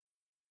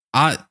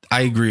 I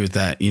agree with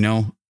that.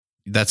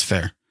 That's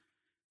fair.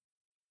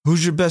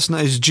 Who's your best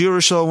 9? Is Gio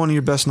Urshela one of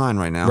your best 9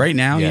 right now? Right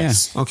now,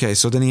 Yes. Okay,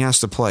 so then he has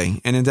to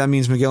play. And if that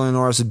means Miguel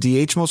Andujar has to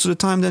DH most of the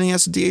time, then he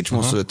has to DH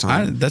most of the yeah.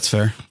 time. That's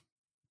fair.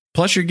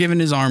 Plus, you're giving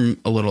his arm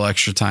a little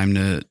extra time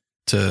to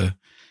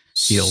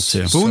heal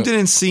too. Boone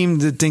didn't seem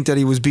to think that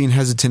he was being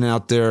hesitant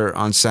out there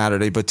on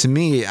Saturday, but to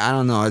me, I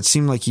don't know. It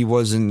seemed like he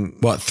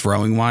wasn't. What,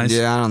 throwing wise?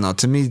 Yeah, I don't know.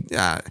 To me,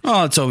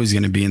 Oh, it's always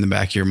going to be in the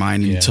back of your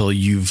mind until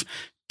you've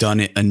done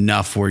it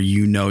enough where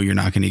you're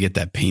not going to get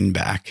that pain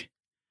back.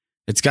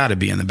 It's got to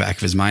be in the back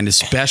of his mind,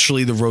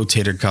 especially the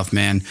rotator cuff,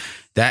 man.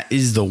 That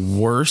is the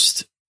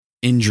worst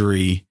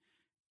injury.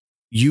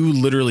 You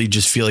literally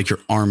just feel like your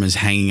arm is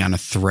hanging on a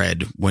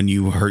thread when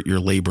you hurt your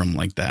labrum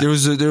like that.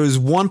 there was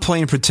one play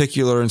in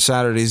particular in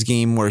Saturday's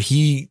game where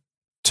he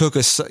took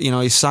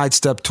he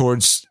sidestepped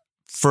towards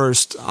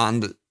first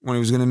when he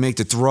was going to make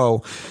the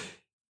throw,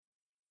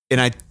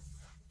 and I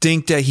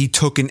think that he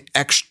took an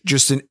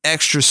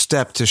extra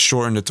step to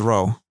shorten the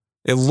throw.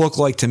 It looked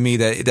like to me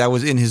that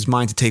was in his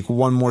mind to take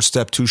one more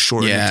step to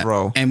shorten the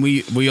throw. And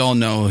we all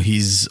know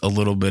he's a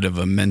little bit of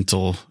a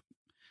mental,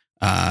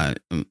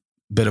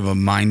 bit of a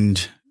mental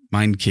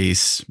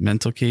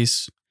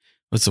case.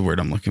 What's the word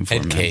I'm looking for?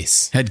 Head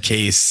case. Head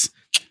case.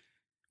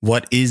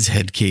 What is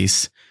head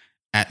case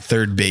at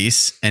third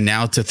base? And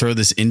now to throw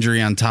this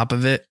injury on top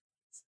of it,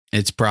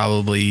 it's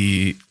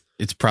probably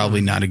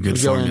not a good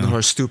Miguel formula.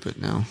 Andujar stupid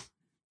now.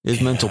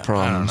 His mental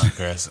problems. I don't know,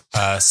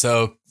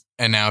 Chris.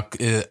 And now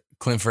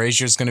Clint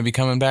Frazier's going to be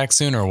coming back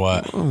soon, or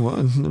what? Oh,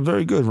 well,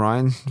 very good,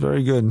 Ryan.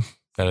 Very good. Is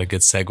that a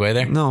good segue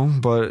there? No,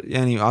 but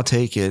anyway, I'll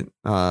take it.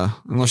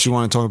 Unless you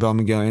want to talk about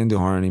Miguel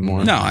Andujar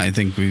anymore. No, I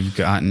think we've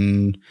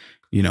gotten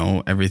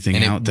everything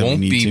And out it that we won't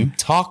need be to.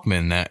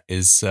 Talkman that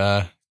is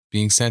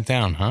being sent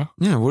down, huh?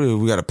 Yeah, what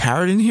we got a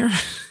parrot in here?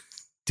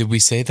 Did we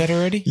say that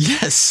already?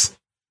 Yes.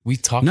 We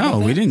talked about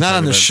that? we didn't. Not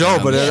on the show,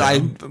 but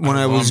when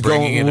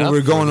we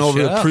were going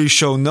over the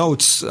pre-show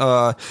notes,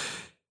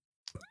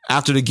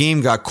 after the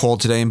game got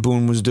called today and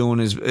Boone was doing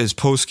his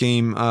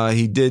post-game,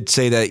 he did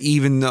say that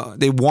even though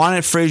they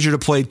wanted Frazier to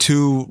play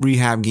 2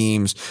 rehab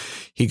games,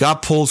 he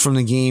got pulled from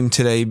the game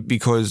today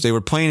because they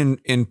were playing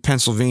in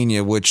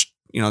Pennsylvania, which,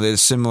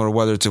 there's similar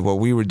weather to what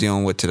we were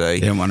dealing with today.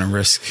 They didn't want to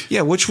risk.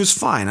 Yeah, which was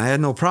fine. I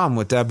had no problem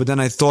with that. But then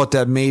I thought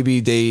that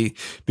maybe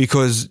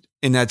because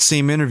in that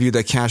same interview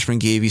that Cashman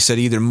gave, he said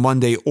either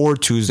Monday or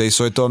Tuesday.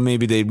 So I thought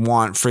maybe they'd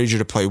want Frazier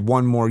to play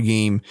 1 more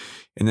game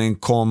and then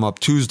call him up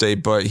Tuesday.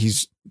 But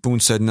Boone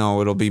said, no,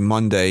 it'll be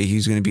Monday.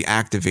 He's going to be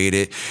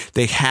activated.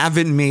 They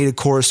haven't made a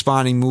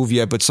corresponding move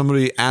yet, but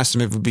somebody asked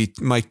him if it would be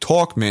Mike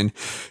Talkman,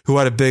 who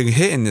had a big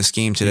hit in this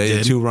game today, a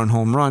 2-run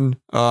home run.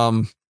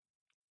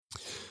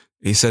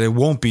 He said it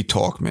won't be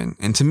Talkman.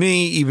 And to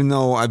me, even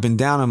though I've been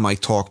down on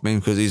Mike Talkman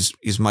because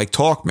he's Mike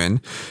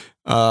Talkman,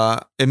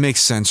 it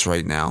makes sense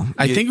right now.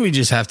 I think we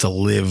just have to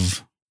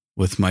live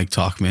with Mike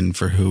Talkman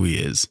for who he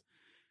is.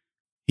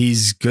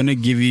 He's going to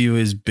give you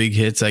his big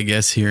hits, I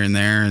guess, here and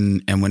there.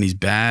 And when he's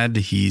bad,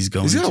 he's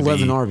got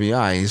 11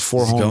 RBI. He's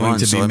 4 home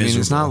runs. So,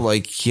 it's not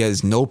like he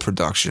has no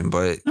production,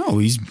 but no,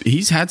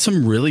 he's had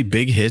some really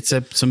big hits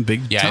at some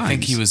big times. I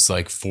think he was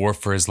like 4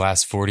 for his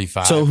last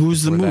 45. So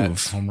who's the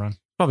move? Home run?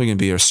 Probably going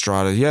to be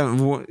Estrada.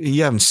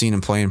 You haven't seen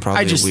him playing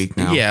probably a week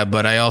now. Yeah,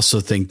 but I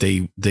also think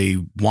they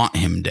want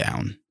him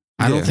down.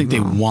 I don't think they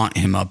want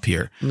him up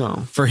here. No.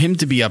 For him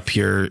to be up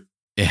here,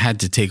 it had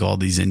to take all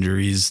these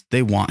injuries.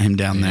 They want him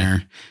down there.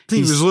 I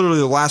think he was literally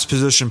the last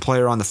position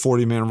player on the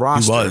 40-man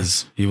roster.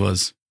 He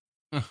was.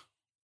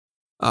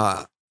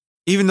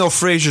 Even though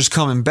Frazier's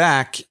coming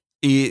back,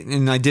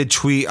 and I did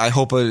tweet, I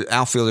hope an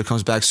outfielder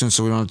comes back soon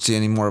so we don't see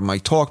any more of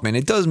Mike Talkman.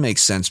 It does make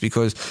sense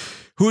because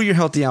who are your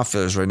healthy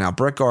outfielders right now?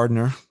 Brett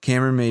Gardner,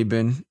 Cameron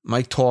Maybin,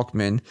 Mike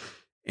Talkman,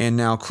 and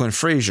now Clint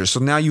Frazier. So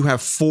now you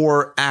have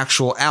 4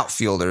 actual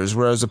outfielders,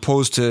 whereas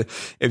opposed to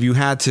if you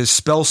had to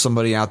spell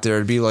somebody out there,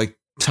 it'd be like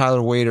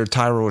Tyler Wade or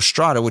Tyro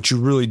Estrada, which you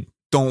really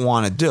don't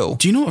want to do.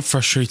 Do you know what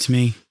frustrates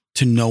me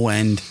to no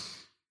end?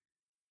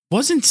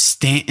 Wasn't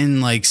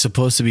Stanton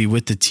supposed to be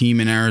with the team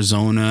in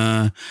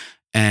Arizona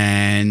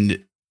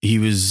and he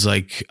was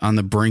on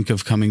the brink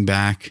of coming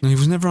back? No, he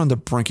was never on the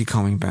brink of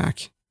coming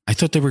back. I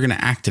thought they were going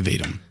to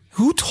activate him.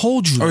 Who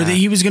told you or that? that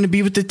he was going to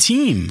be with the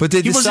team. But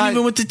he wasn't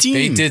even with the team.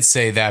 They did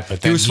say that, but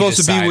then he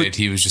decided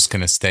he was just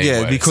going to stay.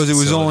 Yeah, because it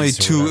was only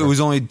 2. It was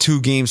only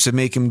 2 games to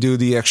make him do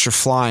the extra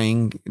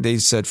flying. They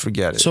said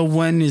forget it. So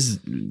when is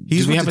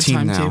do we have a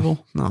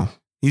timetable? No,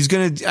 he's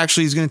gonna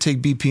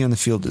take BP on the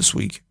field this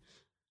week.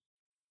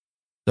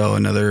 So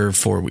another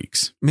 4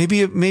 weeks,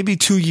 maybe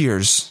 2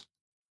 years,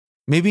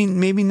 maybe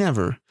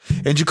never.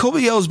 And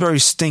Jacoby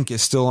Ellsbury's stink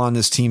is still on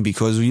this team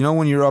because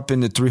when you're up in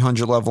the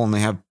 300 level and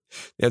they have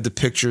the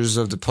pictures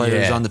of the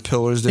players on the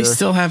pillars there. They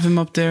still have him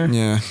up there?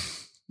 Yeah.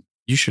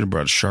 You should have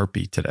brought a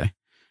Sharpie today.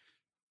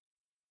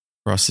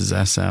 Cross his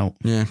ass out.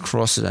 Yeah,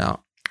 cross it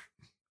out.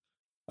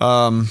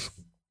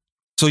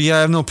 So, I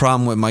have no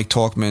problem with Mike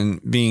Talkman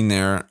being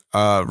there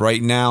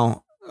right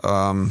now.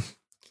 And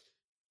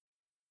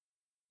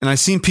I've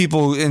seen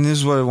people, and this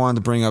is what I wanted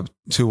to bring up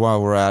too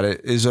while we're at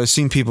it, is I've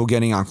seen people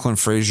getting on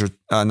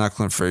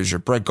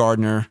Brett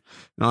Gardner in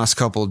the last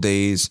couple of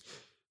days.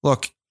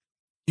 Look,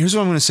 here's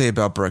what I'm going to say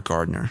about Brett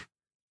Gardner.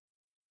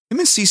 Him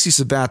and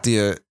CeCe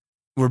Sabathia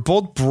were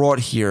both brought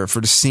here for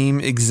the same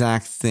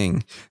exact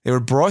thing. They were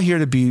brought here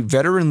to be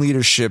veteran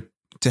leadership,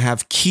 to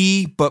have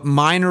key but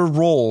minor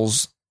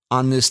roles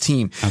on this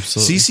team.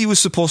 Absolutely. CeCe was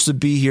supposed to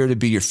be here to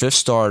be your 5th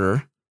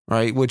starter,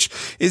 right? Which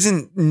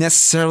isn't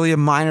necessarily a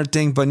minor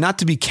thing, but not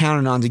to be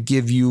counted on to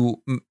give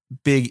you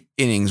big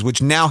innings,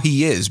 which now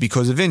he is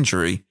because of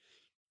injury.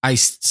 I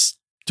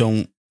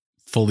don't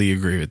fully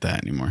agree with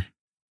that anymore.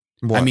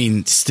 What? I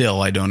mean,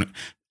 still, I don't.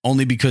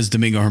 Only because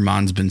Domingo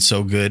Germán's been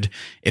so good.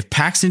 If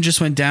Paxton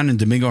just went down and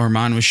Domingo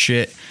Germán was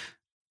shit,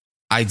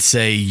 I'd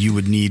say you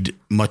would need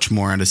much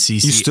more out of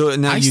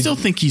CeCe. I still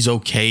think he's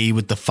okay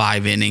with the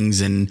 5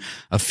 innings and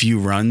a few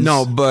runs.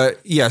 No, but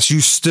yes,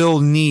 you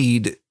still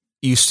need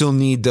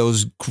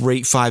those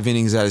great 5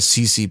 innings out of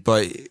CeCe.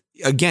 But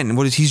again,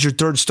 he's your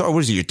 3rd star? What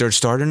is he, your 3rd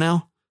starter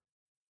now?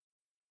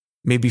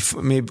 Maybe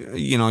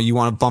you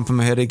want to bump him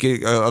ahead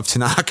of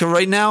Tanaka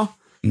right now?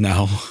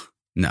 No,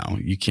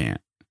 you can't.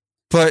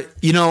 But,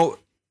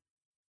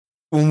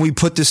 when we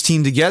put this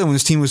team together, when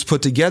this team was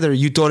put together,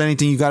 you thought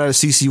anything you got out of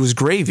CeCe was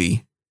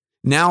gravy.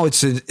 Now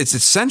it's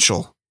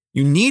essential.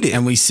 You need it.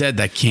 And we said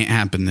that can't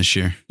happen this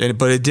year.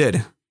 But it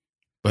did.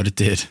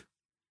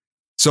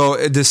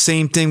 So the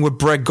same thing with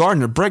Brett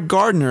Gardner. Brett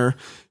Gardner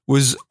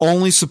was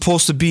only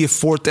supposed to be a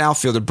 4th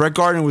outfielder. Brett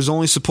Gardner was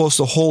only supposed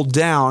to hold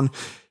down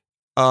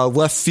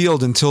left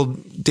field until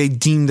they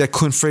deemed that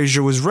Clint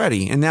Frazier was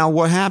ready. And now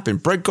what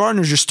happened? Brett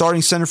Gardner's your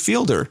starting center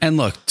fielder. And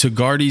look, to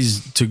Gardy's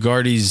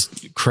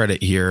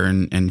credit here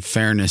and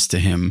fairness to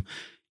him,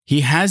 he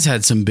has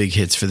had some big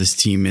hits for this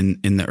team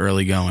in the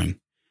early going.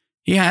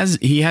 He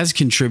has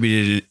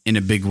contributed in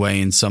a big way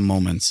in some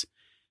moments.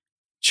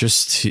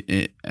 Just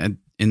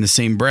in in the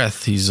same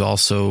breath, he's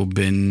also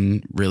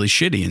been really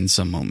shitty in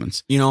some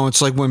moments. You know,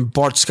 it's like when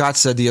Bart Scott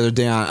said the other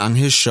day on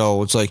his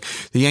show, it's like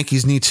the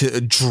Yankees need to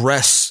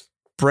address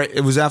Brett.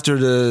 It was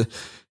after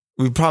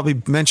we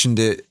probably mentioned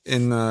it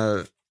in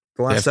the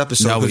last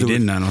episode. No, we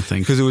didn't, I don't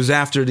think. Because it was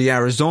after the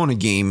Arizona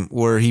game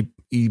where he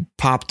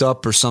popped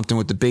up or something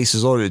with the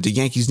bases loaded. The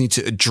Yankees need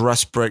to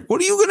address Brett. What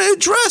are you going to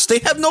address? They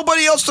have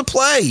nobody else to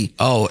play.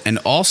 Oh, and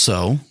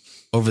also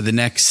over the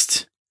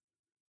next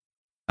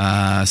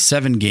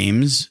 7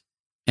 games,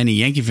 any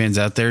Yankee fans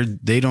out there,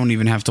 they don't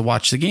even have to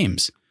watch the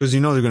games. Because you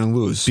know they're going to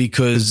lose.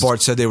 Because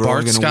Bart said they were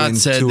only going to win.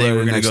 Said they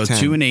were going to go 10.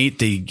 2-8.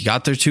 They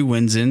got their 2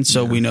 wins in,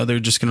 so we know they're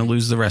just going to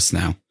lose the rest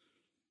now.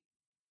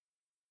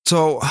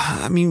 So,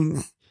 I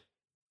mean,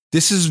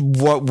 this is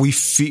what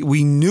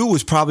we knew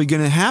was probably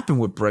going to happen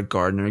with Brett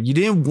Gardner. You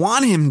didn't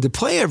want him to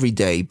play every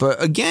day,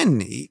 but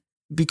again,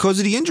 because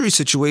of the injury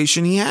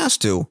situation, he has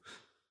to.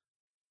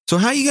 So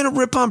how are you going to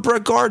rip on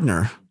Brett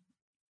Gardner?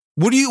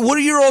 What are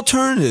your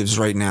alternatives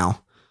right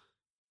now?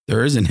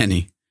 There isn't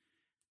any.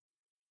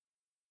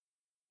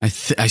 I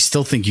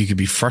still think you could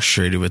be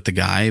frustrated with the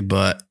guy,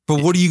 but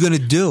what are you going to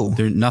do?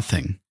 There's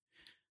nothing.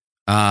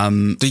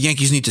 The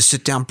Yankees need to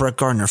sit down Brett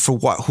Gardner for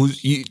what?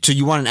 So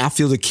you want an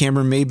outfielder,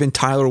 Cameron Maybin,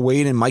 Tyler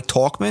Wade, and Mike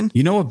Tauchman?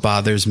 You know what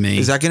bothers me?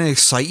 Is that going to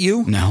excite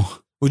you? No.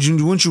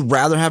 Wouldn't you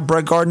rather have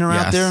Brett Gardner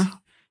out there?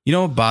 You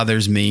know what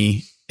bothers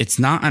me? It's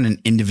not on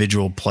an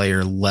individual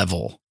player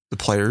level. The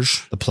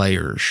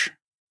players.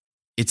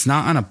 It's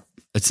not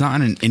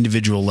on an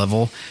individual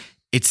level.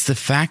 It's the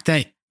fact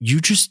that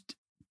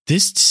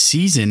this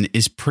season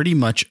is pretty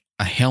much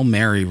a Hail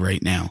Mary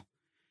right now.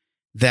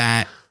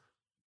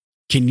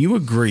 Can you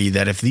agree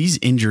that if these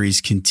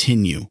injuries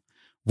continue,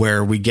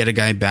 where we get a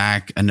guy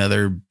back,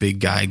 another big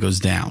guy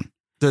goes down,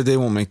 they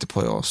won't make the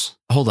playoffs?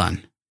 Hold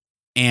on.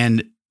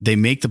 And they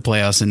make the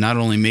playoffs, and not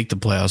only make the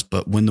playoffs,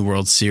 but win the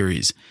World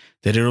Series,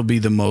 that it'll be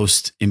the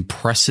most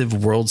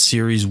impressive World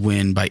Series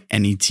win by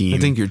any team. I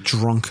think you're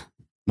drunk.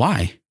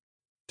 Why?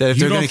 That if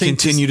they're going to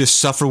continue to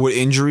suffer with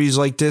injuries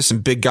like this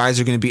and big guys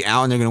are going to be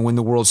out and they're going to win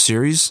the World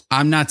Series?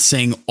 I'm not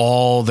saying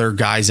all their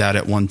guys out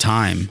at one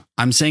time.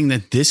 I'm saying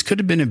that this could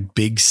have been a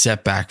big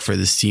setback for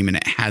this team, and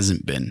it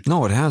hasn't been.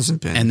 No, it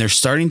hasn't been. And they're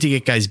starting to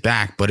get guys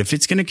back. But if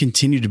it's going to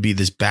continue to be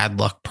this bad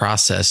luck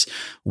process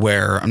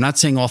where I'm not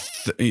saying all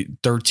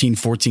 13,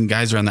 14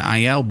 guys are on the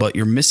IL, but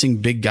you're missing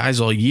big guys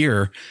all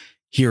year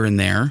here and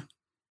there,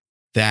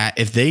 that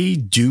if they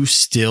do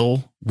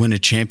still win a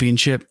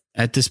championship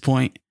at this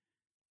point,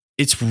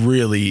 it's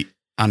really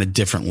on a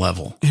different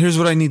level. Here's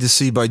what I need to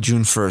see by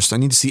June 1st. I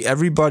need to see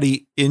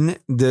everybody in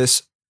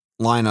this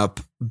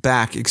lineup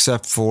back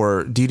except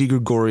for Didi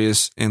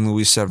Gregorius and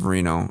Luis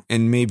Severino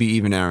and maybe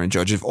even Aaron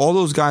Judge. If all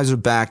those guys are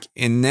back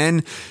and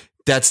then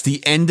that's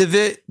the end of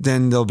it,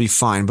 then they'll be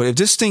fine. But if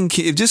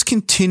this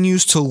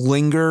continues to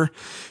linger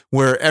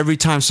where every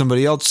time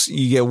somebody else,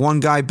 you get one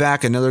guy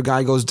back, another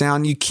guy goes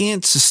down, you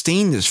can't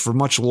sustain this for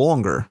much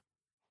longer.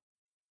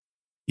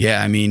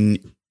 Yeah, I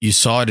mean, you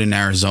saw it in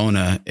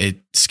Arizona. It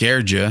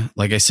scared you.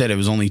 Like I said, it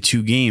was only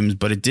 2 games,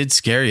 but it did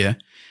scare you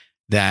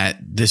that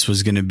this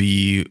was going to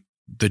be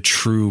the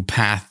true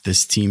path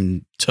this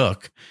team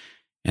took.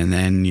 And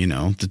then,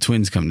 the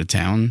Twins come to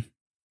town.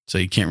 So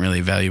you can't really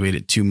evaluate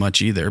it too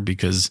much either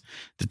because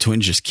the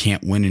Twins just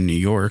can't win in New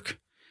York.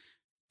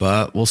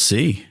 But we'll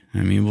see.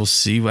 I mean, we'll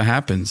see what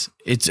happens.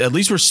 It's at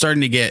least we're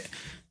starting to get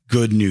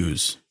good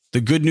news.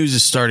 The good news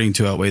is starting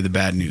to outweigh the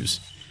bad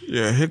news.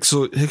 Yeah, Hicks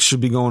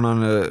should be going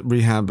on a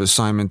rehab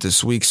assignment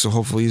this week, so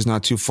hopefully he's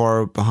not too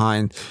far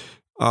behind.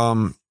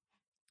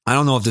 I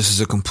don't know if this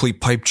is a complete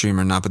pipe dream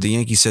or not, but the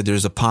Yankees said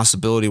there's a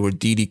possibility where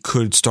Didi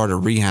could start a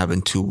rehab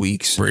in 2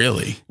 weeks.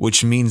 Really?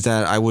 Which means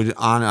that I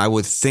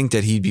would think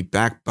that he'd be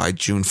back by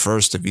June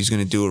 1st if he's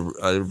going to do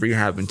a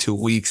rehab in 2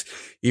 weeks,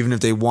 even if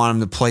they want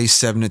him to play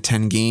 7 to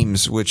 10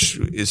 games, which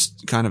is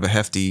kind of a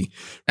hefty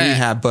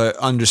rehab, but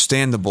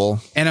understandable.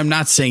 And I'm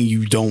not saying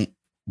you don't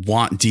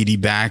want Didi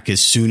back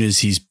as soon as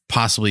he's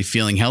possibly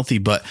feeling healthy,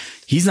 but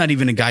he's not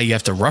even a guy you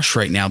have to rush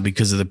right now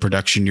because of the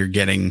production you're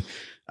getting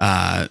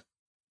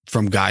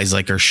from guys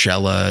like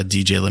Urshela,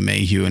 DJ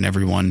LeMahieu, and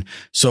everyone.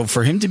 So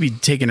for him to be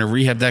taking a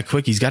rehab that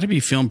quick, he's got to be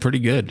feeling pretty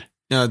good.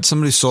 Yeah,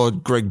 somebody saw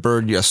Greg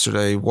Bird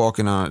yesterday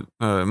walking on,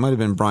 it might have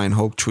been Brian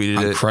Hoke tweeted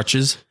on it.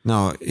 Crutches?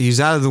 No, he's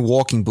out of the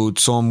walking boot,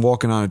 saw him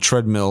walking on a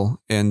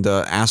treadmill and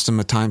asked him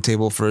a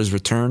timetable for his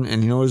return.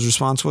 And you know what his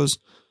response was?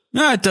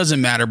 No, it doesn't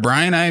matter,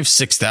 Brian. I have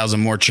 6,000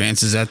 more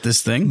chances at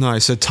this thing. No, I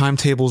said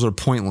timetables are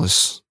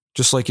pointless,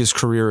 just like his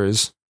career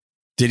is.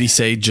 Did he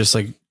say just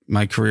like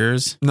my career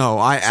is? No,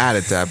 I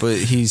added that, but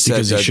he said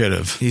because he should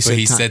have. He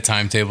said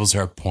timetables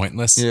are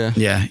pointless. Yeah.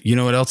 Yeah. You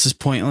know what else is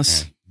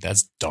pointless? Man,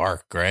 that's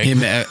dark, right?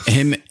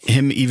 Him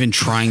even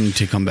trying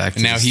to come back.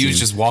 And now he was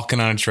just walking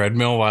on a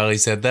treadmill while he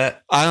said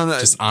that. I don't know.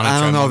 Just on a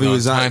I don't know if he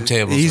was on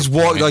timetables. He's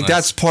walking like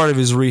that's part of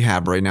his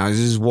rehab right now. He's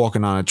just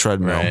walking on a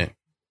treadmill. Right.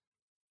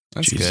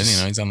 That's Jesus.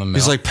 good. He's on the mill.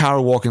 He's like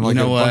power walking like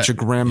a bunch of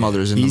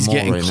grandmothers in the mall right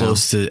now. He's getting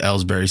close to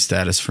Ellsbury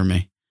status for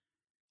me.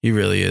 He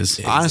really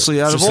is.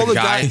 Honestly, out of all the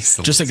guys,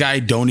 just a guy I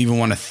don't even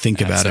want to think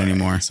about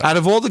anymore. Out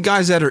of all the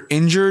guys that are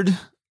injured,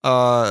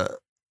 I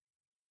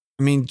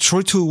mean,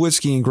 Troy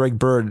Tulowitzki and Greg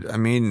Bird, I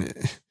mean,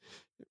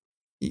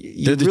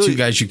 they're the two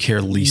guys you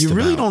care least about. You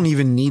really don't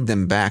even need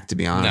them back, to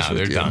be honest with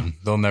you. No, they're done.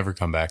 They'll never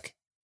come back.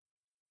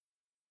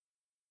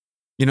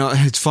 You know,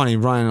 it's funny.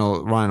 Ryan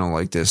will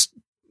like this.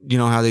 You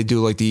know how they do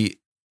like the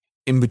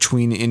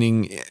in-between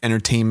inning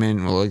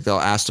entertainment, or like they'll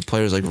ask the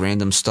players like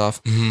random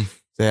stuff. Mm-hmm.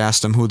 They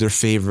asked them who their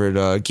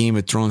favorite Game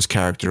of Thrones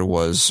character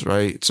was,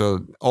 right?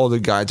 So all the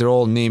guys, they're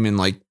all naming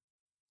like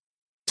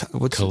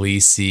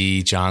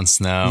Khaleesi, Jon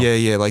Snow.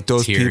 Yeah, like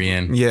those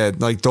Tyrion. people. Yeah,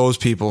 like those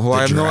people who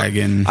I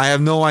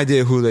have no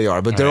idea who they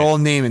are, but they're all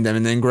naming them.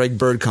 And then Greg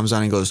Bird comes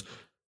on and goes,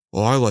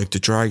 "Well, I like the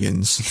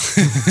dragons."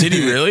 Did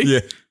he really?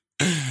 Yeah.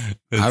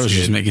 I was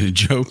just making a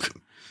joke.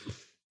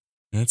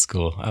 That's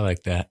cool. I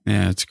like that.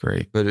 Yeah, it's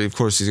great. But of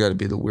course, he's got to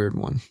be the weird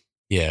one.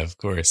 Yeah, of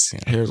course.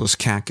 Yeah. Hairless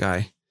cat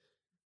guy.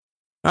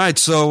 All right,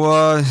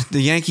 so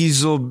the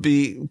Yankees will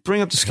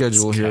bring up the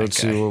schedule here. Let's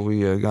see what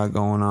we got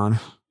going on.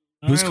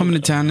 Who's coming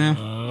to town now?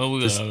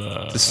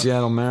 The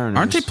Seattle Mariners.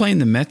 Aren't they playing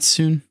the Mets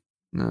soon?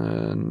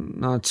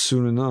 Not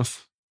soon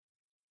enough.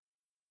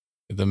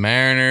 The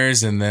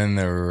Mariners and then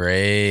the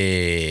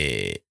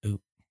Rays.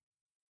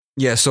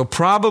 Yeah, so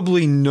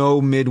probably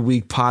no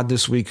midweek pod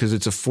this week because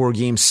it's a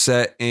 4-game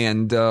set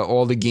and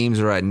all the games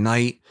are at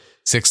night.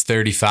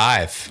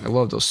 6:35. I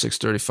love those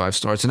 6:35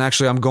 starts. And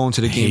actually, I'm going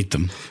to the game. Hate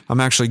them. I'm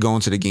actually going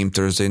to the game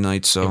Thursday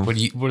night. So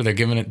what are they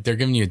giving it? They're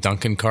giving you a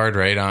Dunkin' card,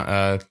 right?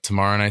 On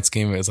tomorrow night's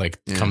game. It's like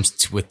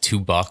comes with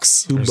 $2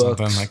 or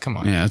something. I'm like, come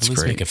on, yeah, that's at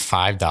least great. make it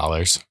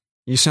 $5.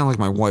 You sound like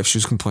my wife. She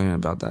was complaining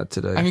about that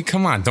today. I mean,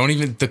 come on. Don't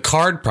even. The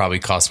card probably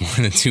costs more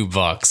than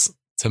 $2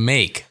 to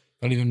make.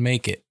 Don't even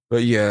make it.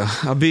 But yeah,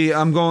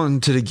 I'm going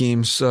to the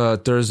games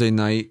Thursday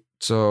night.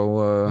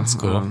 So that's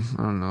cool. I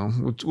don't know.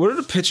 What are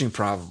the pitching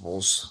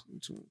probables?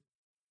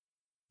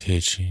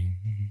 Pitching.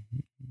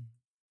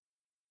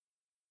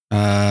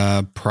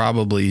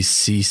 Probably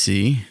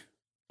CC.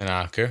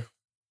 Tanaka.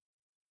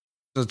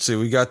 Let's see.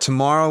 We got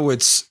tomorrow.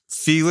 It's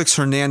Felix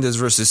Hernandez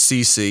versus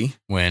CC.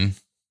 Win.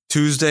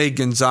 Tuesday,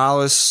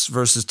 Gonzalez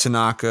versus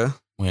Tanaka.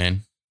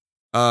 Win.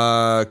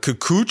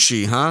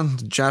 Kikuchi,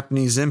 the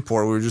Japanese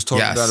import. We were just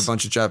talking about a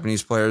bunch of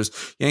Japanese players.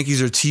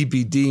 Yankees are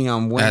TBD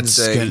on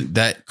Wednesday.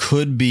 That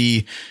could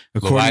be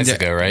according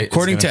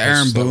to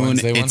Aaron Boone.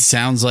 It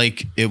sounds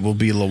like it will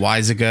be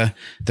Loaizaga.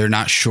 They're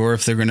not sure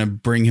if they're going to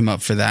bring him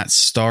up for that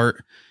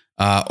start,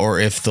 or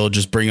if they'll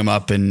just bring him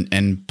up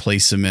and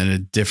place him in a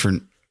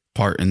different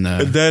part in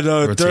the. And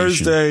then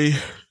Thursday.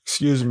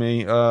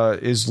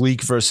 Is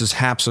Leak versus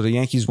Happ. So the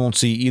Yankees won't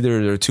see either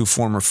of their two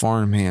former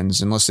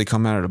farmhands unless they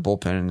come out of the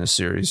bullpen in this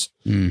series.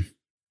 That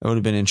would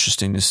have been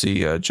interesting to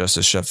see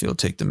Justice Sheffield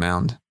take the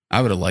mound.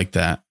 I would have liked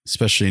that,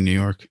 especially in New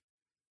York.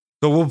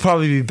 So we'll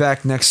probably be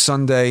back next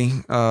Sunday,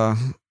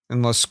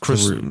 unless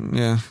Chris,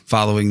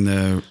 following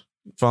the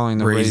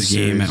Rays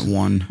game at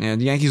 1. Yeah,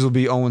 the Yankees will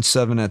be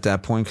 0-7 at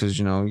that point because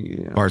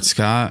Bart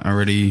Scott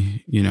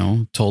already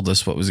told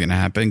us what was going to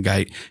happen.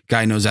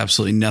 Guy knows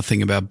absolutely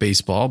nothing about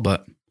baseball,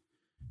 but.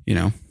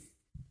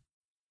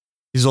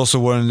 He's also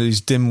one of these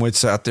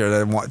dimwits out there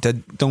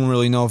that don't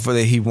really know if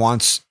he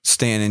wants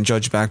Stan and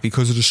Judge back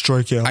because of the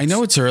strikeouts. I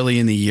know it's early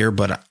in the year,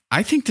 but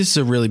I think this is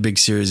a really big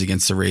series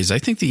against the Rays. I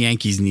think the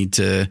Yankees need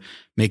to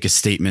make a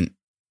statement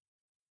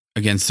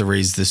against the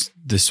Rays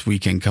this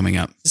weekend coming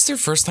up. Is this their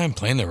first time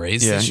playing the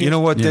Rays this year? You know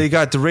what? Yeah. They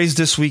got the Rays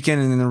this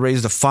weekend and then the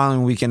Rays the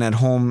following weekend at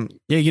home.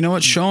 Yeah, you know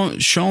what? Show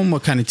them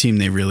what kind of team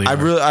they really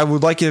are. I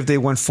would like it if they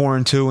went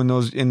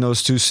 4-2 in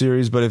those two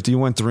series, but if you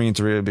went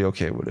 3-3, I'd be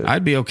okay with it.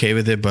 I'd be okay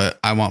with it, but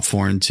I want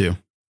 4-2.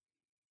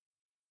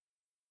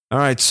 All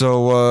right,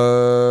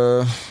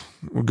 so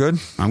we're good?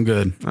 I'm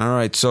good. All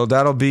right, so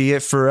that'll be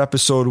it for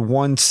episode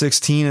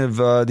 116 of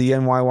the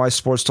NYY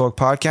Sports Talk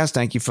podcast.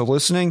 Thank you for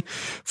listening.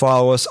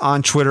 Follow us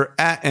on Twitter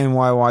at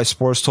NYY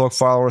Sports Talk.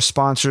 Follow our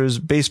sponsors,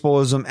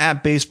 Baseballism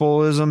at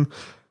Baseballism.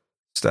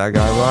 It's that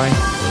guy, bye.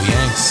 Go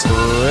Yanks.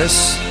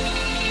 Chris.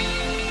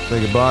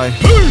 Say goodbye.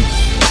 Peace.